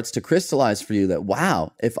it starts to crystallize for you that,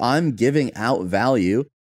 wow, if I'm giving out value,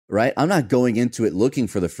 right? I'm not going into it looking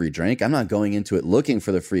for the free drink. I'm not going into it looking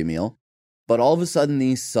for the free meal. But all of a sudden,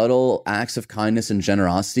 these subtle acts of kindness and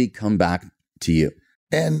generosity come back to you.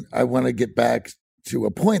 And I want to get back to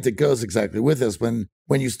a point that goes exactly with this. When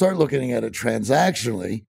you start looking at it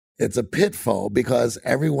transactionally, it's a pitfall because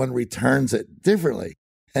everyone returns it differently.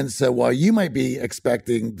 And so while you might be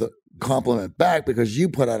expecting the compliment back because you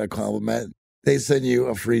put out a compliment, they send you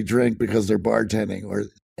a free drink because they're bartending,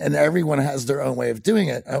 and everyone has their own way of doing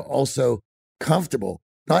it. Also comfortable.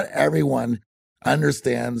 Not everyone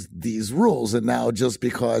understands these rules. And now just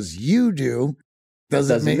because you do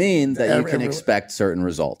doesn't mean that you can expect certain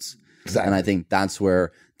results. Exactly. And I think that's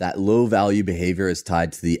where that low value behavior is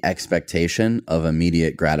tied to the expectation of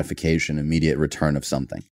immediate gratification, immediate return of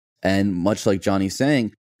something. And much like Johnny's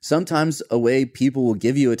saying, sometimes a way people will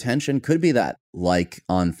give you attention could be that like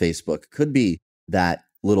on Facebook, could be that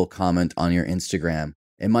little comment on your Instagram.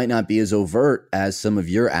 It might not be as overt as some of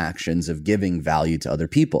your actions of giving value to other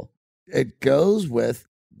people. It goes with,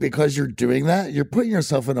 because you're doing that, you're putting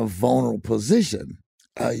yourself in a vulnerable position.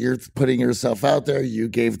 You're putting yourself out there. You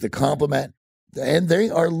gave the compliment, and they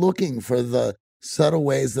are looking for the subtle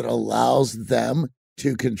ways that allows them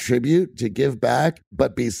to contribute, to give back,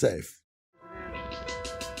 but be safe.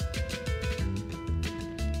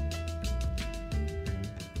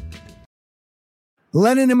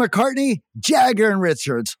 Lennon and McCartney, Jagger and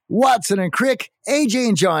Richards, Watson and Crick, AJ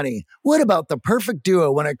and Johnny. What about the perfect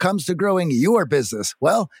duo when it comes to growing your business?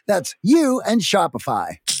 Well, that's you and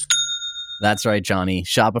Shopify. That's right, Johnny.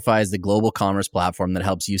 Shopify is the global commerce platform that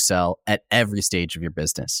helps you sell at every stage of your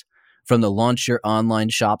business. From the launch your online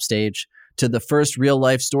shop stage to the first real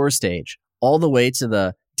life store stage, all the way to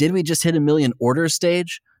the did we just hit 1 million orders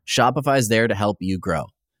stage? Shopify is there to help you grow.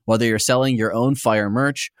 Whether you're selling your own fire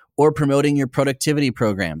merch or promoting your productivity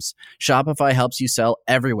programs, Shopify helps you sell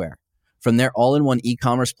everywhere. From their all-in-one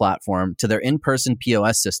e-commerce platform to their in-person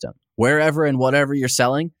POS system, wherever and whatever you're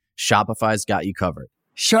selling, Shopify's got you covered.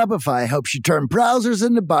 Shopify helps you turn browsers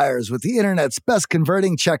into buyers with the internet's best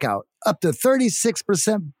converting checkout, up to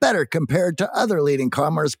 36% better compared to other leading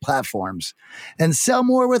commerce platforms. And sell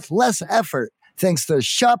more with less effort thanks to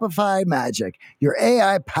Shopify Magic, your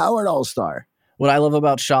AI-powered all-star. What I love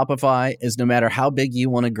about Shopify is no matter how big you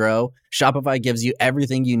want to grow, Shopify gives you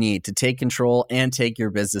everything you need to take control and take your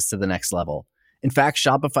business to the next level. In fact,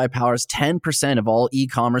 Shopify powers 10% of all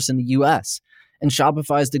e-commerce in the U.S., and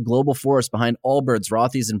Shopify is the global force behind Allbirds,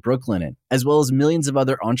 Rothy's, and Brooklinen, as well as millions of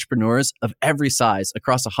other entrepreneurs of every size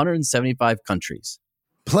across 175 countries.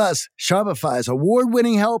 Plus, Shopify's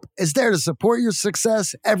award-winning help is there to support your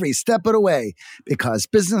success every step of the way, because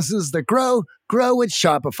businesses that grow with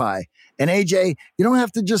Shopify. And AJ, you don't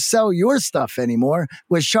have to just sell your stuff anymore.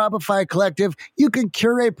 With Shopify Collective, you can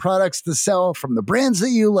curate products to sell from the brands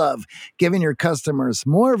that you love, giving your customers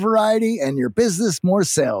more variety and your business more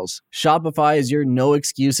sales. Shopify is your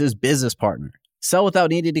no-excuses business partner. Sell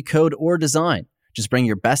without needing to code or design. Just bring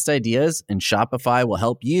your best ideas, and Shopify will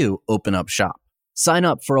help you open up shop. Sign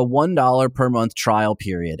up for a $1 per month trial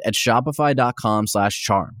period at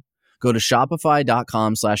shopify.com/charm. Go to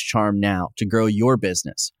shopify.com/charm now to grow your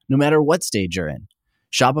business, no matter what stage you're in.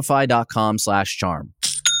 Shopify.com/charm.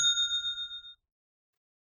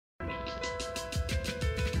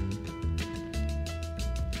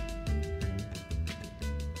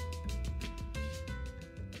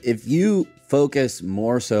 If you focus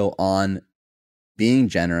more so on being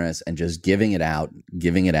generous and just giving it out,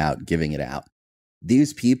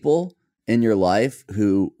 these people in your life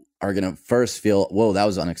who are going to first feel, whoa, that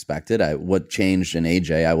was unexpected. What changed in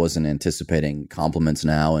AJ? I wasn't anticipating compliments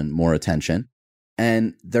now and more attention.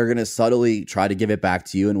 And they're going to subtly try to give it back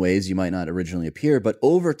to you in ways you might not originally appear. But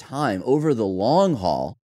over time, over the long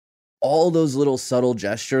haul, all those little subtle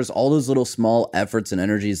gestures, all those little small efforts and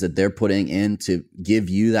energies that they're putting in to give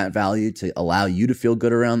you that value, to allow you to feel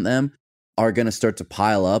good around them, are going to start to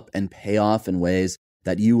pile up and pay off in ways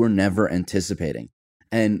that you were never anticipating.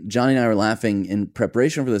 And Johnny and I were laughing in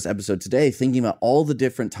preparation for this episode today, thinking about all the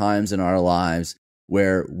different times in our lives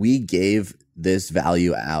where we gave this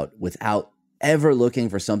value out without ever looking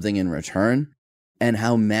for something in return, and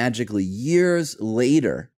how magically years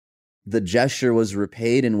later, the gesture was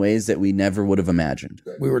repaid in ways that we never would have imagined.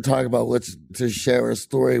 We were talking about to share a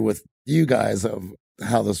story with you guys of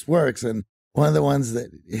how this works. And one of the ones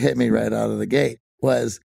that hit me right out of the gate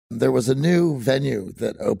was there was a new venue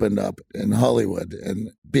that opened up in Hollywood.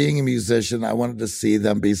 And being a musician, I wanted to see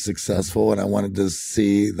them be successful, and I wanted to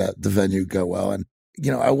see that the venue go well. And,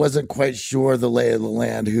 I wasn't quite sure the lay of the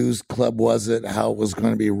land, whose club was it, how it was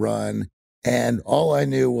going to be run. And all I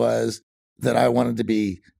knew was that I wanted to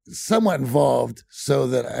be somewhat involved so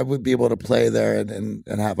that I would be able to play there and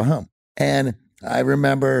have a home. And I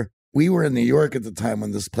remember we were in New York at the time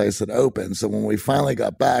when this place had opened. So when we finally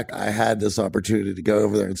got back, I had this opportunity to go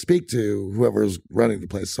over there and speak to whoever was running the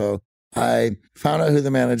place. So I found out who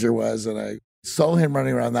the manager was, and I saw him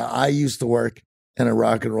running around. Now, I used to work in a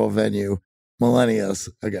rock and roll venue millennia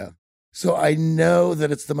ago. So I know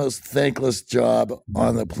that it's the most thankless job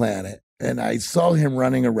on the planet. And I saw him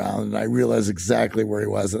running around, and I realized exactly where he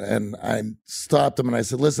was. And I stopped him and I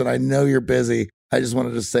said, listen, I know you're busy. I just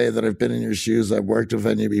wanted to say that I've been in your shoes. I've worked a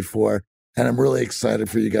venue before, and I'm really excited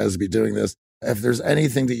for you guys to be doing this. If there's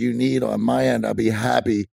anything that you need on my end, I'll be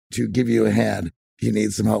happy to give you a hand. If you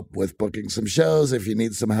need some help with booking some shows, if you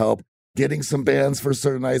need some help getting some bands for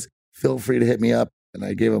certain nights, feel free to hit me up. And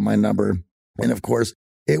I gave him my number. And of course,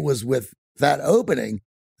 it was with that opening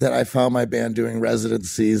that I found my band doing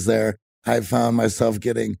residencies there. I found myself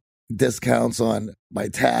getting discounts on my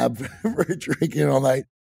tab for drinking all night.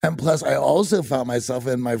 And plus, I also found myself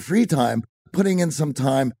in my free time putting in some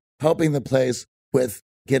time helping the place with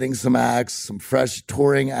getting some acts, some fresh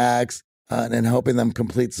touring acts, and helping them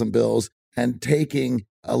complete some bills, and taking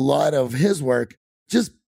a lot of his work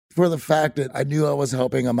just for the fact that I knew I was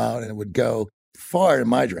helping him out and it would go far in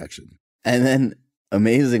my direction. And then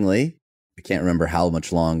amazingly, I can't remember how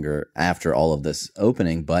much longer after all of this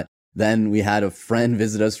opening, but then we had a friend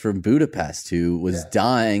visit us from Budapest who was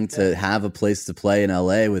dying to have a place to play in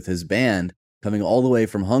LA with his band, coming all the way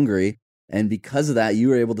from Hungary. And because of that, you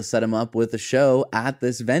were able to set him up with a show at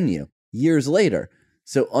this venue years later.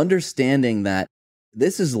 So understanding that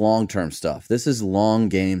this is long-term stuff. This is long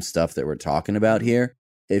game stuff that we're talking about here.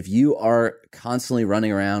 If you are constantly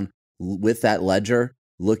running around with that ledger,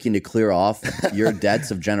 looking to clear off your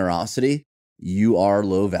debts of generosity, you are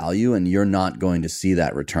low value and you're not going to see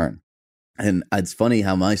that return. And it's funny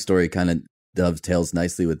how my story kind of dovetails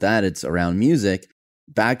nicely with that. It's around music.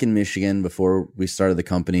 Back in Michigan, before we started the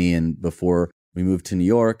company and before we moved to New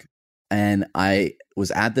York, and I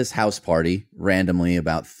was at this house party randomly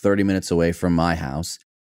about 30 minutes away from my house.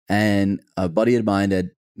 And a buddy of mine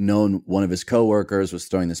had known one of his coworkers was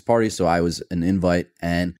throwing this party. So I was an invite,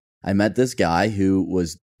 and I met this guy who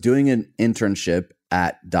was doing an internship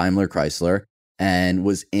at Daimler Chrysler and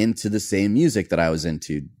was into the same music that I was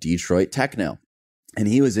into, Detroit techno. And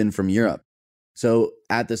he was in from Europe. So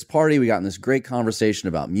at this party, we got in this great conversation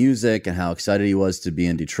about music and how excited he was to be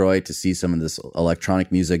in Detroit to see some of this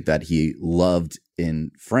electronic music that he loved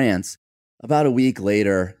in France. About a week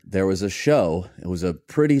later, there was a show. It was a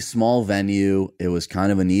pretty small venue. It was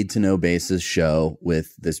kind of a need-to-know basis show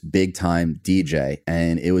with this big-time DJ,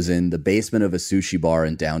 and it was in the basement of a sushi bar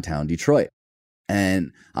in downtown Detroit.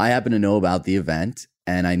 And I happened to know about the event,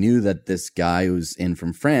 and I knew that this guy who's in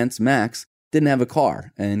from France, Max, didn't have a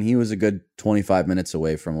car, and he was a good 25 minutes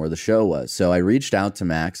away from where the show was. So I reached out to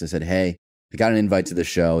Max. I said, hey, I got an invite to the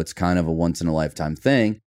show. It's kind of a once-in-a-lifetime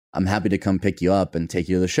thing. I'm happy to come pick you up and take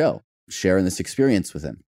you to the show, sharing this experience with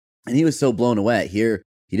him. And he was so blown away. Here,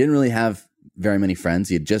 he didn't really have very many friends.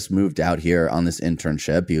 He had just moved out here on this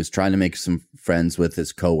internship. He was trying to make some friends with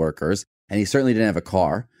his coworkers, and he certainly didn't have a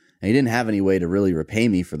car, and he didn't have any way to really repay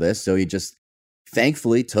me for this. So he just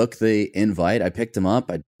thankfully took the invite. I picked him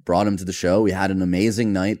up. I brought him to the show. We had an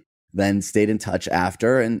amazing night, then stayed in touch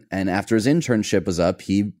after. And after his internship was up,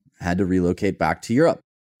 he had to relocate back to Europe.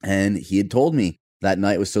 And he had told me that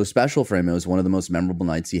night was so special for him. It was one of the most memorable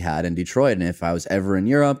nights he had in Detroit. And if I was ever in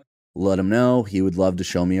Europe, let him know. He would love to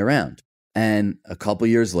show me around. And a couple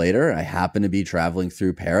years later, I happened to be traveling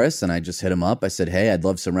through Paris, and I just hit him up. I said, hey, I'd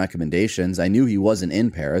love some recommendations. I knew he wasn't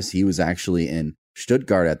in Paris. He was actually in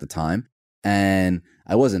Stuttgart at the time. And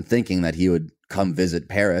I wasn't thinking that he would come visit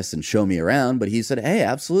Paris and show me around, but he said, hey,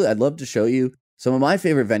 absolutely. I'd love to show you some of my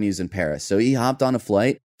favorite venues in Paris. So he hopped on a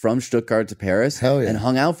flight from Stuttgart to Paris and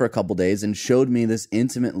hung out for a couple days and showed me this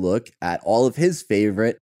intimate look at all of his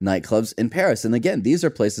favorite nightclubs in Paris. And again, these are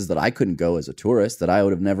places that I couldn't go as a tourist, that I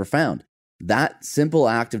would have never found. That simple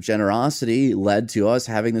act of generosity led to us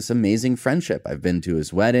having this amazing friendship. I've been to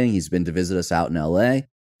his wedding. He's been to visit us out in LA.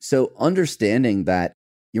 So understanding that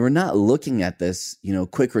you were not looking at this,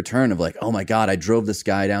 quick return of like, oh my God, I drove this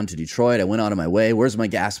guy down to Detroit. I went out of my way. Where's my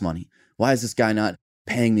gas money? Why is this guy not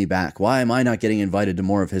paying me back? Why am I not getting invited to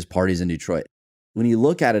more of his parties in Detroit? When you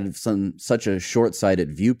look at it from such a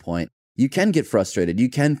short-sighted viewpoint, you can get frustrated. You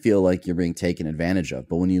can feel like you're being taken advantage of.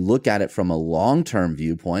 But when you look at it from a long-term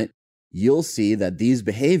viewpoint, you'll see that these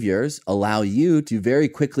behaviors allow you to very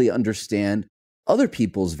quickly understand other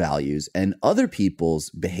people's values and other people's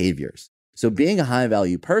behaviors. So being a high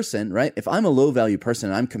value person, right? If I'm a low value person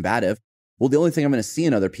and I'm combative, well, the only thing I'm going to see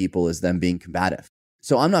in other people is them being combative.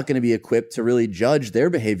 So I'm not going to be equipped to really judge their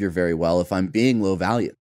behavior very well if I'm being low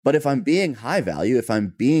value. But if I'm being high value, if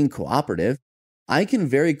I'm being cooperative, I can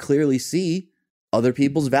very clearly see other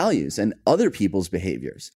people's values and other people's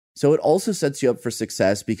behaviors. So it also sets you up for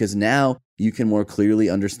success because now you can more clearly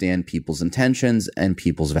understand people's intentions and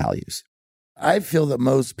people's values. I feel that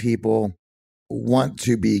most people want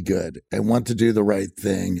to be good and want to do the right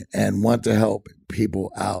thing and want to help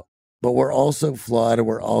people out. But we're also flawed and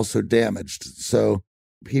we're also damaged. So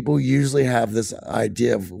people usually have this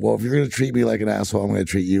idea of, well, if you're going to treat me like an asshole, I'm going to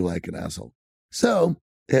treat you like an asshole. So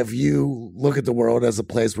if you look at the world as a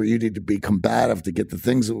place where you need to be combative to get the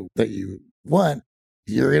things that you want,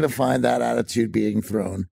 you're going to find that attitude being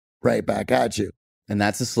thrown right back at you. And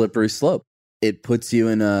that's a slippery slope. It puts you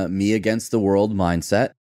in a me against the world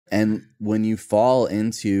mindset. And when you fall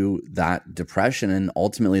into that depression and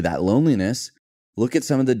ultimately that loneliness, look at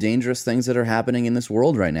some of the dangerous things that are happening in this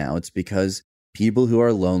world right now. It's because people who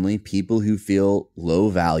are lonely, people who feel low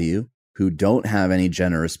value, who don't have any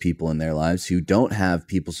generous people in their lives, who don't have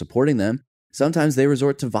people supporting them, sometimes they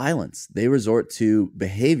resort to violence. They resort to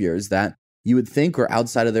behaviors that you would think were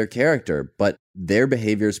outside of their character, but their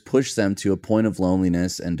behaviors push them to a point of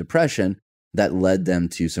loneliness and depression that led them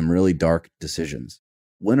to some really dark decisions.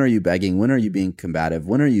 When are you begging? When are you being combative?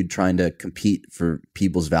 When are you trying to compete for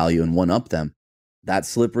people's value and one-up them? That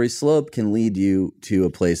slippery slope can lead you to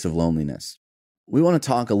a place of loneliness. We want to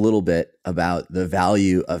talk a little bit about the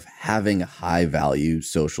value of having a high-value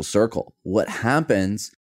social circle. What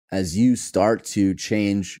happens as you start to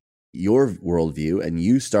change your worldview and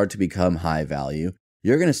you start to become high value,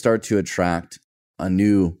 you're going to start to attract a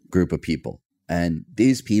new group of people. And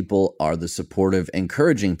these people are the supportive,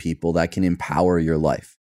 encouraging people that can empower your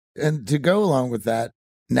life. And to go along with that,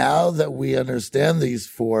 now that we understand these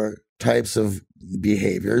 4 types of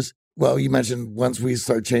behaviors, well, you mentioned once we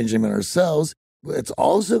start changing them ourselves, it's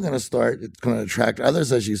also going to attract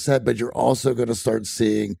others, as you said, but you're also going to start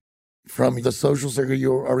seeing from the social circle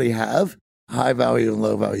you already have, high value and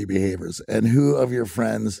low value behaviors. And who of your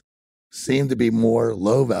friends seem to be more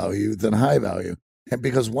low value than high value? And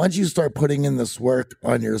because once you start putting in this work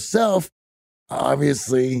on yourself,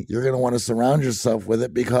 obviously you're going to want to surround yourself with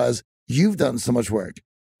it because you've done so much work.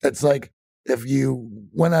 It's like if you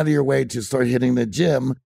went out of your way to start hitting the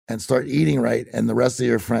gym and start eating right and the rest of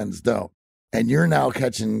your friends don't. And you're now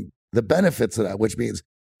catching the benefits of that, which means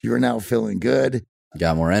you're now feeling good. You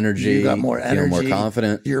got more energy. You got more energy. Feel more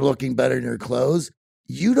confident. You're looking better in your clothes.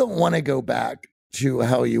 You don't want to go back to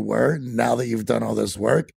how you were now that you've done all this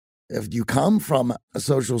work. If you come from a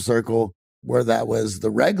social circle where that was the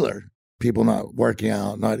regular, people not working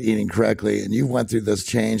out, not eating correctly, and you went through this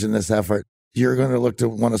change and this effort, you're going to look to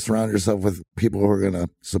want to surround yourself with people who are going to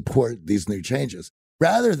support these new changes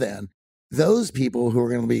rather than those people who are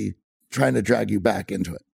going to be trying to drag you back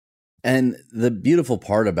into it. And the beautiful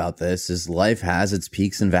part about this is life has its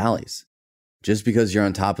peaks and valleys. Just because you're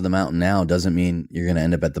on top of the mountain now doesn't mean you're going to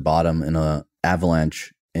end up at the bottom in an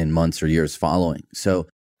avalanche in months or years following. So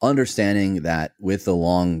understanding that with the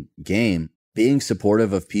long game, being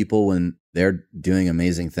supportive of people when they're doing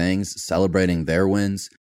amazing things, celebrating their wins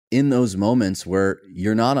in those moments where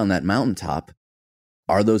you're not on that mountaintop,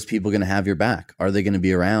 are those people going to have your back? Are they going to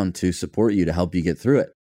be around to support you, to help you get through it?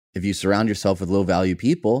 If you surround yourself with low value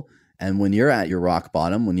people, and when you're at your rock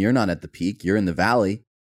bottom, when you're not at the peak, you're in the valley,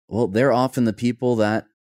 well, they're often the people that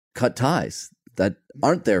cut ties, that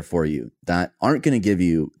aren't there for you, that aren't going to give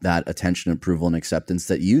you that attention, approval, and acceptance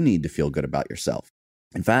that you need to feel good about yourself.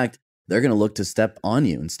 In fact, they're going to look to step on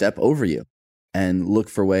you and step over you and look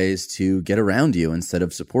for ways to get around you instead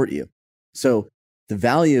of support you. So the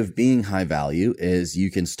value of being high value is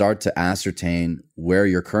you can start to ascertain where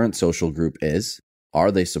your current social group is. Are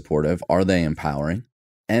they supportive? Are they empowering?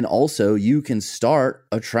 And also you can start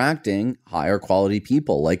attracting higher quality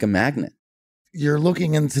people like a magnet. You're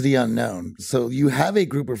looking into the unknown. So you have a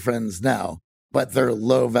group of friends now, but they're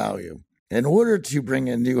low value. In order to bring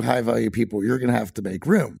in new high value people, you're going to have to make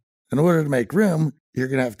room. In order to make room, you're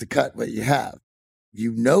going to have to cut what you have.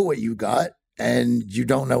 You know what you got and you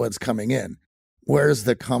don't know what's coming in. Where's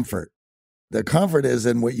the comfort? The comfort is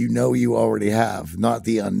in what you know you already have, not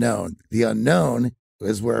the unknown. The unknown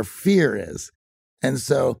is where fear is. And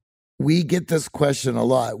so we get this question a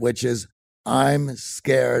lot, which is, I'm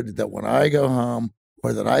scared that when I go home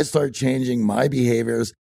or that I start changing my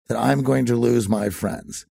behaviors, that I'm going to lose my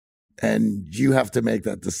friends. And you have to make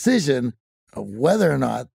that decision of whether or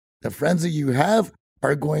not the friends that you have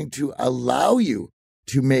are going to allow you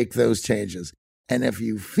to make those changes. And if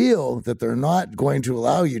you feel that they're not going to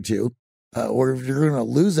allow you to, or if you're going to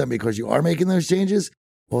lose them because you are making those changes,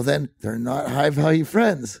 well, then they're not high value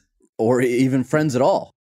friends. Or even friends at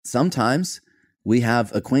all. Sometimes we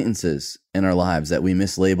have acquaintances in our lives that we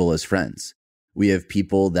mislabel as friends. We have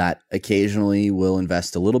people that occasionally will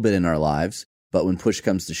invest a little bit in our lives, but when push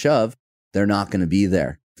comes to shove, they're not going to be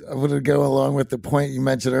there. I'm going to go along with the point you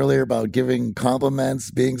mentioned earlier about giving compliments,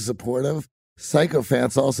 being supportive.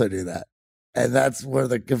 Psychophants also do that. And that's where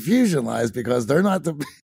the confusion lies, because they're not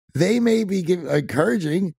they may be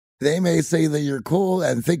encouraging. They may say that you're cool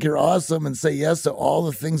and think you're awesome and say yes to all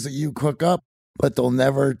the things that you cook up, but they'll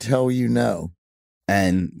never tell you no.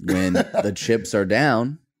 And when the chips are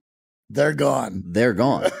down, they're gone. They're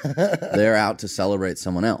gone. They're out to celebrate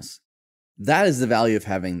someone else. That is the value of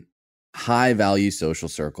having high value social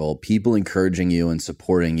circle, people encouraging you and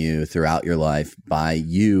supporting you throughout your life by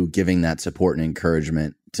you giving that support and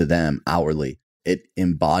encouragement to them outwardly. It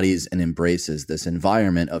embodies and embraces this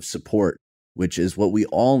environment of support, which is what we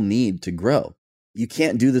all need to grow. You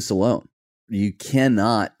can't do this alone. You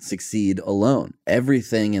cannot succeed alone.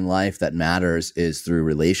 Everything in life that matters is through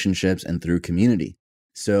relationships and through community.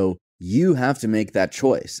 So you have to make that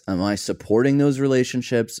choice. Am I supporting those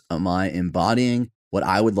relationships? Am I embodying what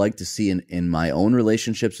I would like to see in my own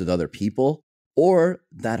relationships with other people? Or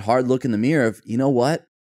that hard look in the mirror of, you know what?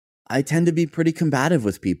 I tend to be pretty combative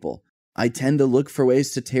with people. I tend to look for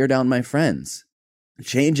ways to tear down my friends.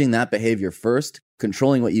 Changing that behavior first,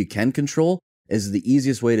 controlling what you can control, is the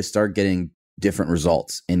easiest way to start getting different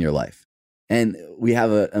results in your life. And we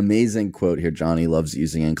have an amazing quote here Johnny loves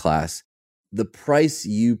using in class. The price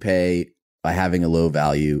you pay by having a low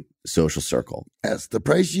value social circle. Yes, the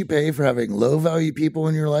price you pay for having low value people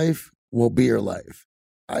in your life will be your life.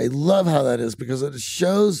 I love how that is, because it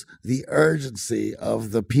shows the urgency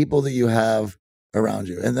of the people that you have around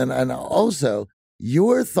you. And also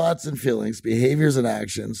your thoughts and feelings, behaviors and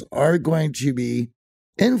actions are going to be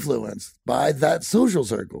influenced by that social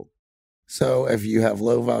circle. So if you have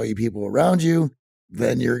low value people around you,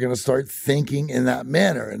 then you're going to start thinking in that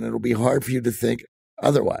manner, and it'll be hard for you to think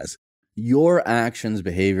otherwise. Your actions,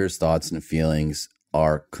 behaviors, thoughts, and feelings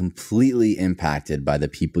are completely impacted by the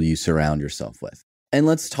people you surround yourself with. And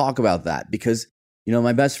let's talk about that, because,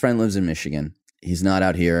 my best friend lives in Michigan. He's not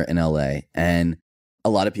out here in LA. And a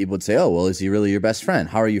lot of people would say, oh, well, is he really your best friend?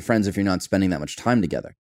 How are you friends if you're not spending that much time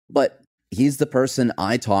together? But he's the person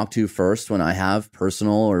I talk to first when I have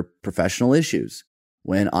personal or professional issues,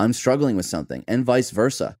 when I'm struggling with something, and vice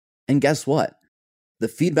versa. And guess what? The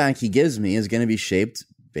feedback he gives me is going to be shaped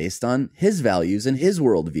based on his values and his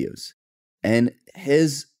worldviews. And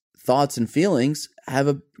his thoughts and feelings have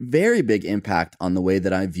a very big impact on the way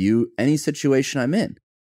that I view any situation I'm in.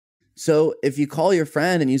 So if you call your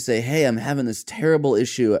friend and you say, hey, I'm having this terrible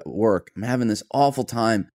issue at work, I'm having this awful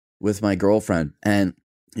time with my girlfriend, and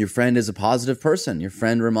your friend is a positive person, your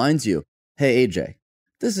friend reminds you, hey, AJ,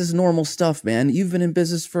 this is normal stuff, man. You've been in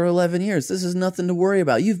business for 11 years. This is nothing to worry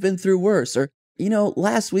about. You've been through worse. Or,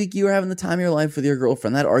 last week you were having the time of your life with your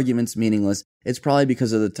girlfriend. That argument's meaningless. It's probably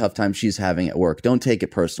because of the tough time she's having at work. Don't take it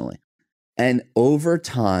personally. And over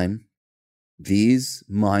time, these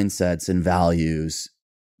mindsets and values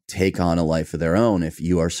take on a life of their own if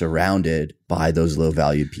you are surrounded by those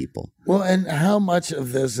low-valued people. Well, and how much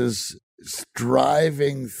of this is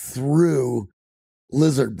striving through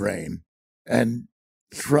lizard brain and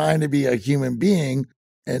trying to be a human being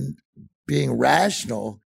and being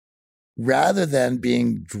rational rather than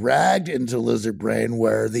being dragged into lizard brain,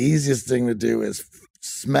 where the easiest thing to do is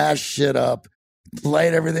smash shit up,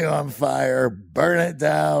 light everything on fire, burn it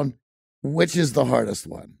down. Which is the hardest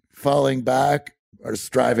one? Falling back or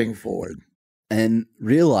striving forward? And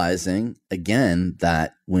realizing, again,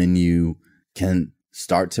 that when you can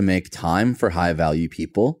start to make time for high-value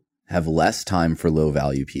people, have less time for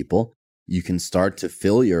low-value people, you can start to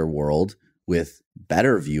fill your world with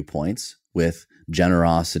better viewpoints, with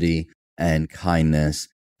generosity and kindness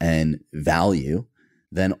and value,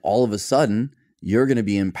 then all of a sudden, you're going to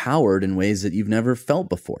be empowered in ways that you've never felt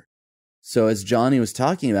before. So as Johnny was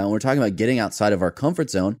talking about, when we're talking about getting outside of our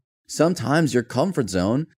comfort zone, sometimes your comfort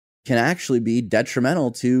zone can actually be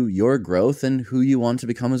detrimental to your growth and who you want to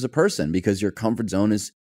become as a person, because your comfort zone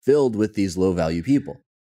is filled with these low-value people.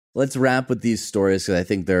 Let's wrap with these stories, because I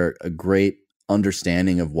think they're a great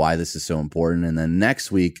understanding of why this is so important. And then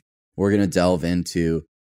next week, we're going to delve into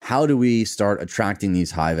how do we start attracting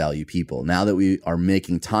these high-value people? Now that we are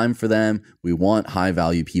making time for them, we want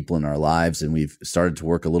high-value people in our lives, and we've started to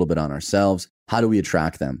work a little bit on ourselves. How do we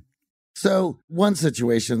attract them? So one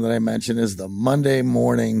situation that I mentioned is the Monday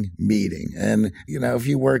morning meeting. And, if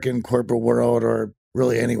you work in corporate world or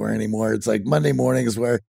really anywhere anymore, it's like Monday morning is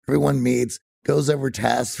where everyone meets, goes over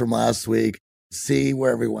tasks from last week, see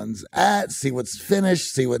where everyone's at, see what's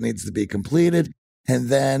finished, see what needs to be completed, and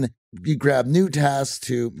then you grab new tasks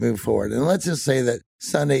to move forward. And let's just say that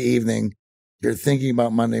Sunday evening, you're thinking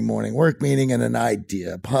about Monday morning work meeting and an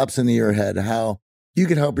idea pops into your head how you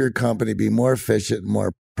could help your company be more efficient and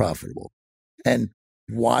more profitable. And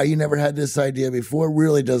why you never had this idea before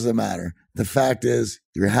really doesn't matter. The fact is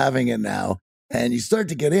you're having it now and you start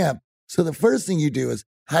to get amped. So the first thing you do is,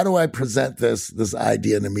 how do I present this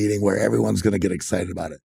idea in a meeting where everyone's going to get excited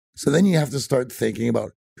about it? So then you have to start thinking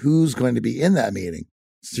about who's going to be in that meeting.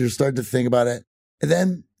 So you start to think about it. And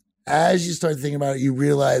then as you start thinking about it, you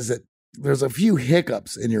realize that there's a few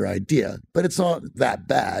hiccups in your idea, but it's not that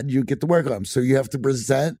bad. You get to work on them. So you have to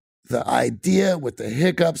present the idea with the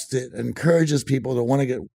hiccups that encourages people to want to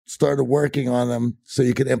get started working on them so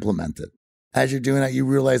you can implement it. As you're doing that, you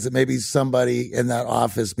realize that maybe somebody in that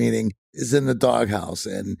office meeting is in the doghouse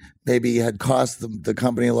and maybe had cost the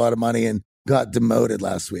company a lot of money and got demoted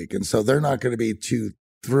last week. And so they're not going to be too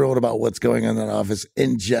thrilled about what's going on in that office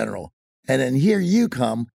in general. And then here you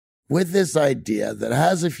come with this idea that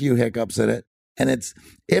has a few hiccups in it. And it's,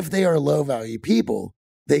 if they are low value people,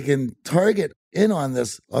 they can target in on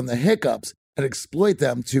the hiccups and exploit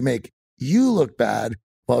them to make you look bad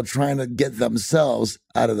while trying to get themselves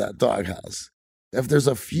out of that doghouse. If there's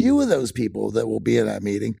a few of those people that will be in that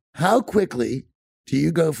meeting, how quickly do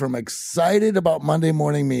you go from excited about Monday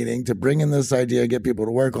morning meeting to bring in this idea, get people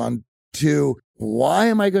to work on, to why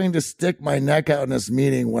am I going to stick my neck out in this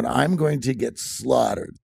meeting when I'm going to get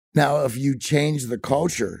slaughtered? Now, if you change the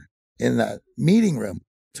culture in that meeting room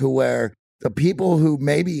to where the people who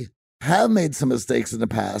maybe have made some mistakes in the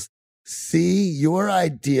past see your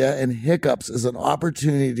idea and hiccups as an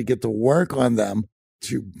opportunity to get to work on them,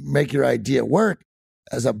 to make your idea work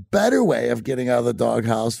as a better way of getting out of the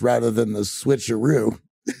doghouse rather than the switcheroo.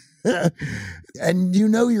 And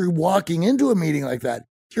you're walking into a meeting like that,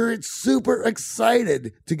 you're super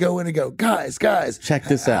excited to go in and go, guys, check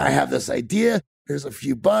this out. I have this idea. There's a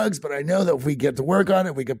few bugs, but I know that if we get to work on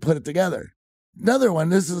it, we can put it together. Another one,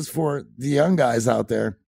 this is for the young guys out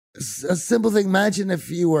there. A simple thing. Imagine if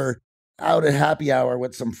you were out at happy hour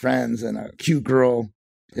with some friends and a cute girl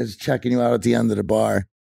is checking you out at the end of the bar.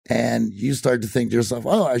 And you start to think to yourself,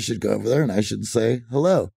 oh, I should go over there and I should say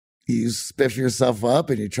hello. You spiff yourself up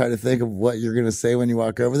and you try to think of what you're going to say when you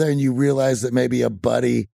walk over there. And you realize that maybe a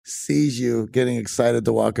buddy sees you getting excited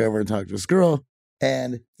to walk over and talk to this girl.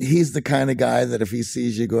 And he's the kind of guy that if he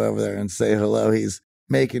sees you go over there and say hello, he's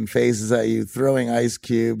making faces at you, throwing ice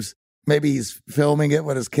cubes. Maybe he's filming it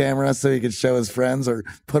with his camera so he can show his friends or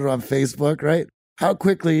put it on Facebook, right? How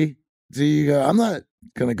quickly do you go, I'm not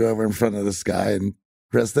going to go over in front of this guy and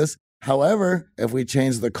risk this. However, if we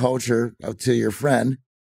change the culture to your friend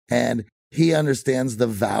and he understands the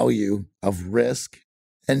value of risk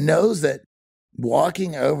and knows that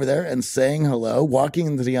walking over there and saying hello, walking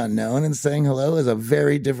into the unknown and saying hello is a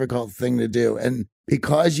very difficult thing to do. And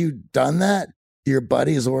because you've done that, your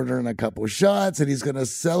buddy is ordering a couple of shots and he's going to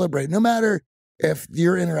celebrate no matter if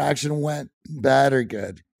your interaction went bad or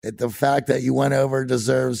good. The fact that you went over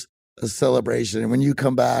deserves a celebration. And when you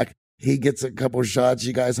come back, he gets a couple of shots,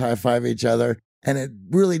 you guys high five each other. And it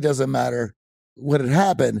really doesn't matter what had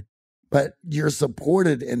happened, but you're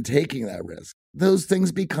supported in taking that risk. Those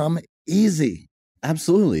things become easy.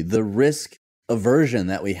 Absolutely. The risk aversion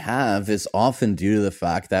that we have is often due to the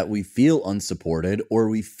fact that we feel unsupported, or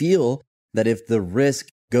we feel that if the risk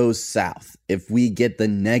goes south, if we get the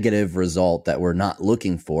negative result that we're not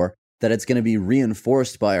looking for, that it's going to be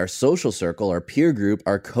reinforced by our social circle, our peer group,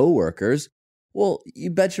 our coworkers. Well,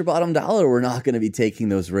 you bet your bottom dollar we're not going to be taking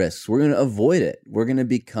those risks. We're going to avoid it. We're going to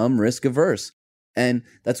become risk averse. And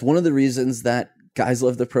that's one of the reasons that guys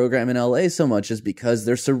love the program in LA so much, is because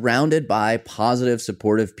they're surrounded by positive,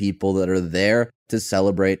 supportive people that are there to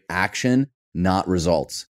celebrate action, not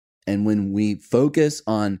results. And when we focus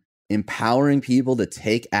on empowering people to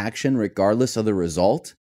take action regardless of the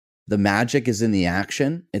result, the magic is in the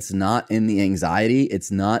action. It's not in the anxiety.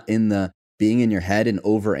 It's not in the being in your head and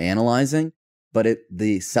overanalyzing, but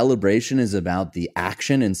the celebration is about the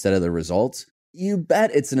action instead of the results. You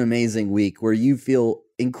bet it's an amazing week where you feel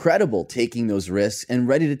incredible taking those risks and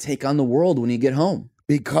ready to take on the world when you get home.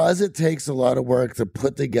 Because it takes a lot of work to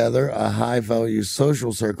put together a high-value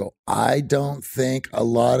social circle, I don't think a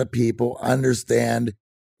lot of people understand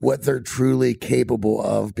what they're truly capable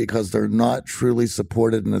of because they're not truly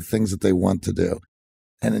supported in the things that they want to do.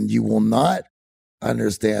 And then you will not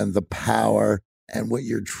understand the power and what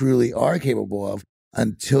you truly are capable of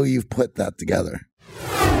until you've put that together.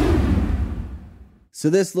 So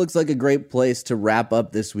this looks like a great place to wrap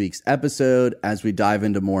up this week's episode. As we dive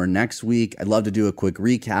into more next week, I'd love to do a quick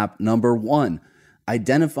recap. Number one,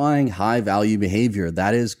 identifying high value behavior.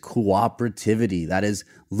 That is cooperativity. That is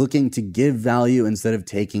looking to give value instead of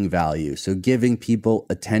taking value. So giving people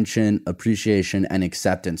attention, appreciation, and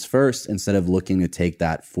acceptance first instead of looking to take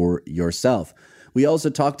that for yourself. We also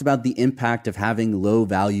talked about the impact of having low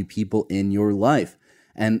value people in your life.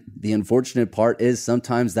 And the unfortunate part is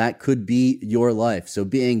sometimes that could be your life. So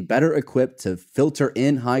being better equipped to filter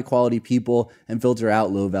in high quality people and filter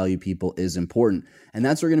out low value people is important. And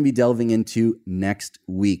that's what we're going to be delving into next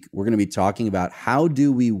week. We're going to be talking about how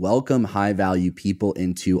do we welcome high value people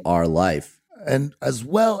into our life. And as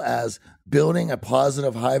well as building a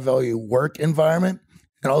positive high value work environment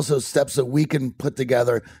and also steps that we can put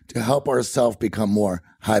together to help ourselves become more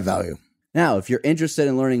high value. Now, if you're interested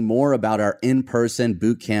in learning more about our in-person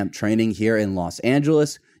bootcamp training here in Los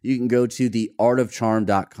Angeles, you can go to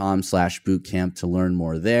theartofcharm.com/bootcamp to learn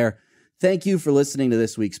more there. Thank you for listening to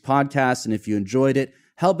this week's podcast. And if you enjoyed it,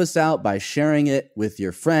 help us out by sharing it with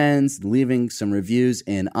your friends, leaving some reviews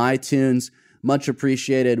in iTunes. Much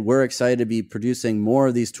appreciated. We're excited to be producing more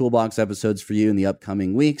of these Toolbox episodes for you in the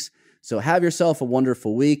upcoming weeks. So have yourself a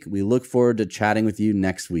wonderful week. We look forward to chatting with you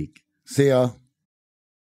next week. See ya.